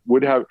Midwest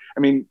would have,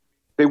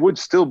 they would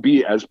still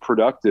be as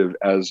productive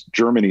as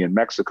Germany and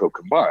Mexico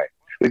combined.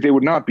 Like, they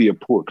would not be a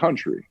poor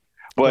country.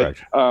 But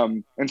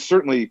and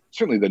certainly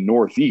the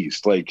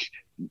Northeast, like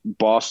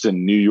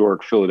Boston, New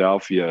York,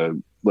 Philadelphia,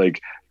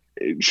 like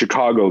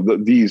Chicago,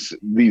 these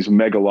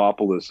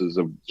megalopolises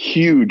of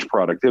huge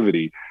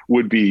productivity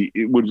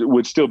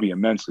would still be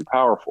immensely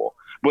powerful.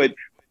 But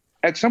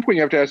at some point,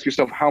 you have to ask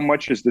yourself, how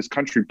much is this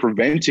country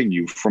preventing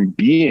you from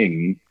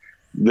being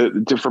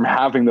from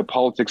having the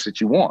politics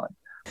that you want?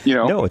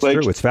 No, it's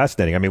true. It's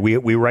fascinating. I mean,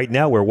 we right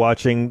now we're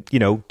watching,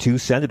 two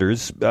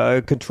senators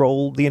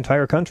control the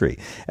entire country.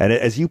 And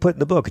as you put in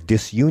the book,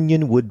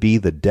 disunion would be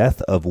the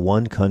death of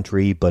one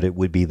country, but it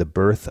would be the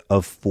birth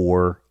of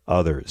 4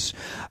 others.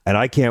 And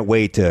I can't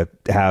wait to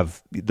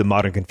have the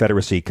modern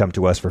Confederacy come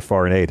to us for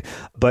foreign aid.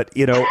 But,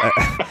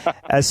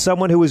 as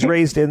someone who was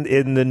raised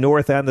in the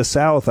North and the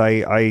South,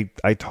 I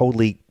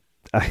totally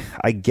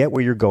I get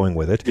where you're going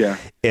with it. Yeah.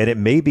 And it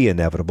may be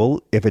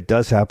inevitable. If it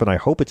does happen, I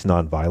hope it's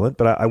nonviolent.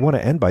 But I want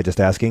to end by just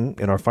asking,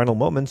 in our final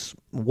moments,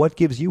 what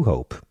gives you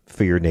hope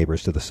for your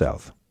neighbors to the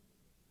South?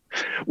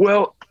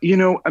 Well,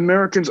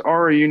 Americans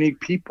are a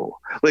unique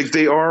people. Like,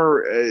 they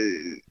are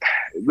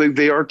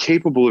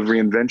capable of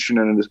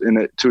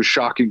reinvention to a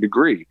shocking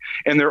degree.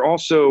 And they're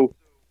also,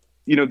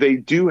 they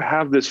do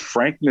have this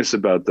frankness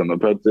about them,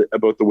 about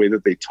the way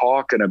that they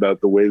talk and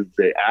about the way that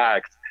they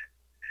act,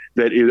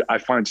 that I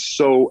find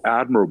so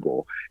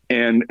admirable,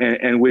 and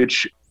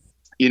which,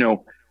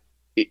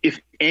 if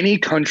any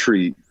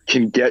country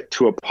can get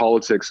to a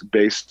politics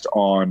based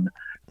on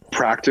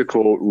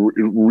practical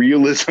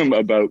realism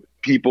about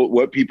people,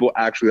 what people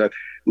actually have,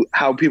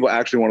 how people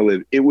actually want to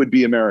live, it would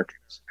be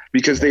Americans,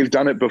 because they've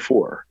done it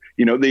before.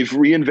 You know, they've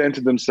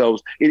reinvented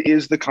themselves. It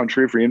is the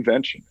country of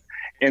reinvention.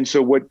 And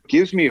so what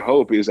gives me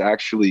hope is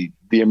actually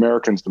the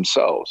Americans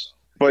themselves.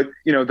 But,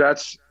 you know,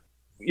 that's,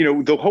 you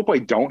know, the hope I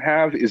don't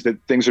have is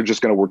that things are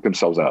just going to work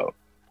themselves out.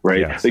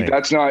 Right. Yeah, like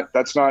that's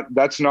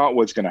not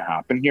what's going to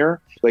happen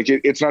here. Like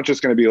it's not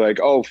just going to be like,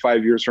 oh,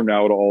 5 years from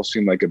now, it'll all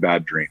seem like a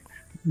bad dream.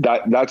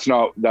 That's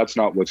not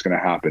what's going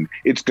to happen.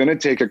 It's going to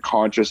take a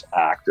conscious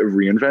act of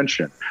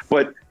reinvention.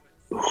 But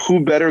who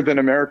better than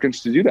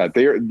Americans to do that?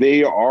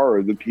 They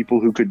are the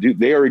people who could do.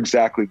 They are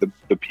exactly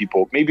the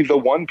people, maybe the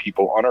one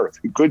people on earth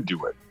who could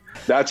do it.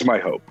 That's my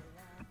hope.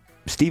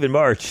 Stephen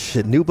March,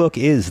 new book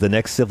is The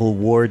Next Civil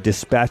War: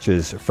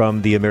 Dispatches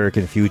from the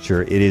American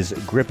Future. It is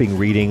gripping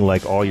reading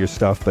like all your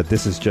stuff, but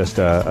this is just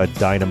a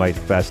dynamite,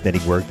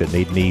 fascinating work that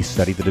made me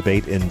study the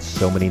debate in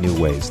so many new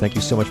ways. Thank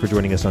you so much for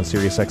joining us on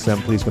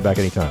SiriusXM. Please come back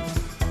anytime.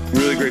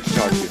 Really great to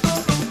talk to you.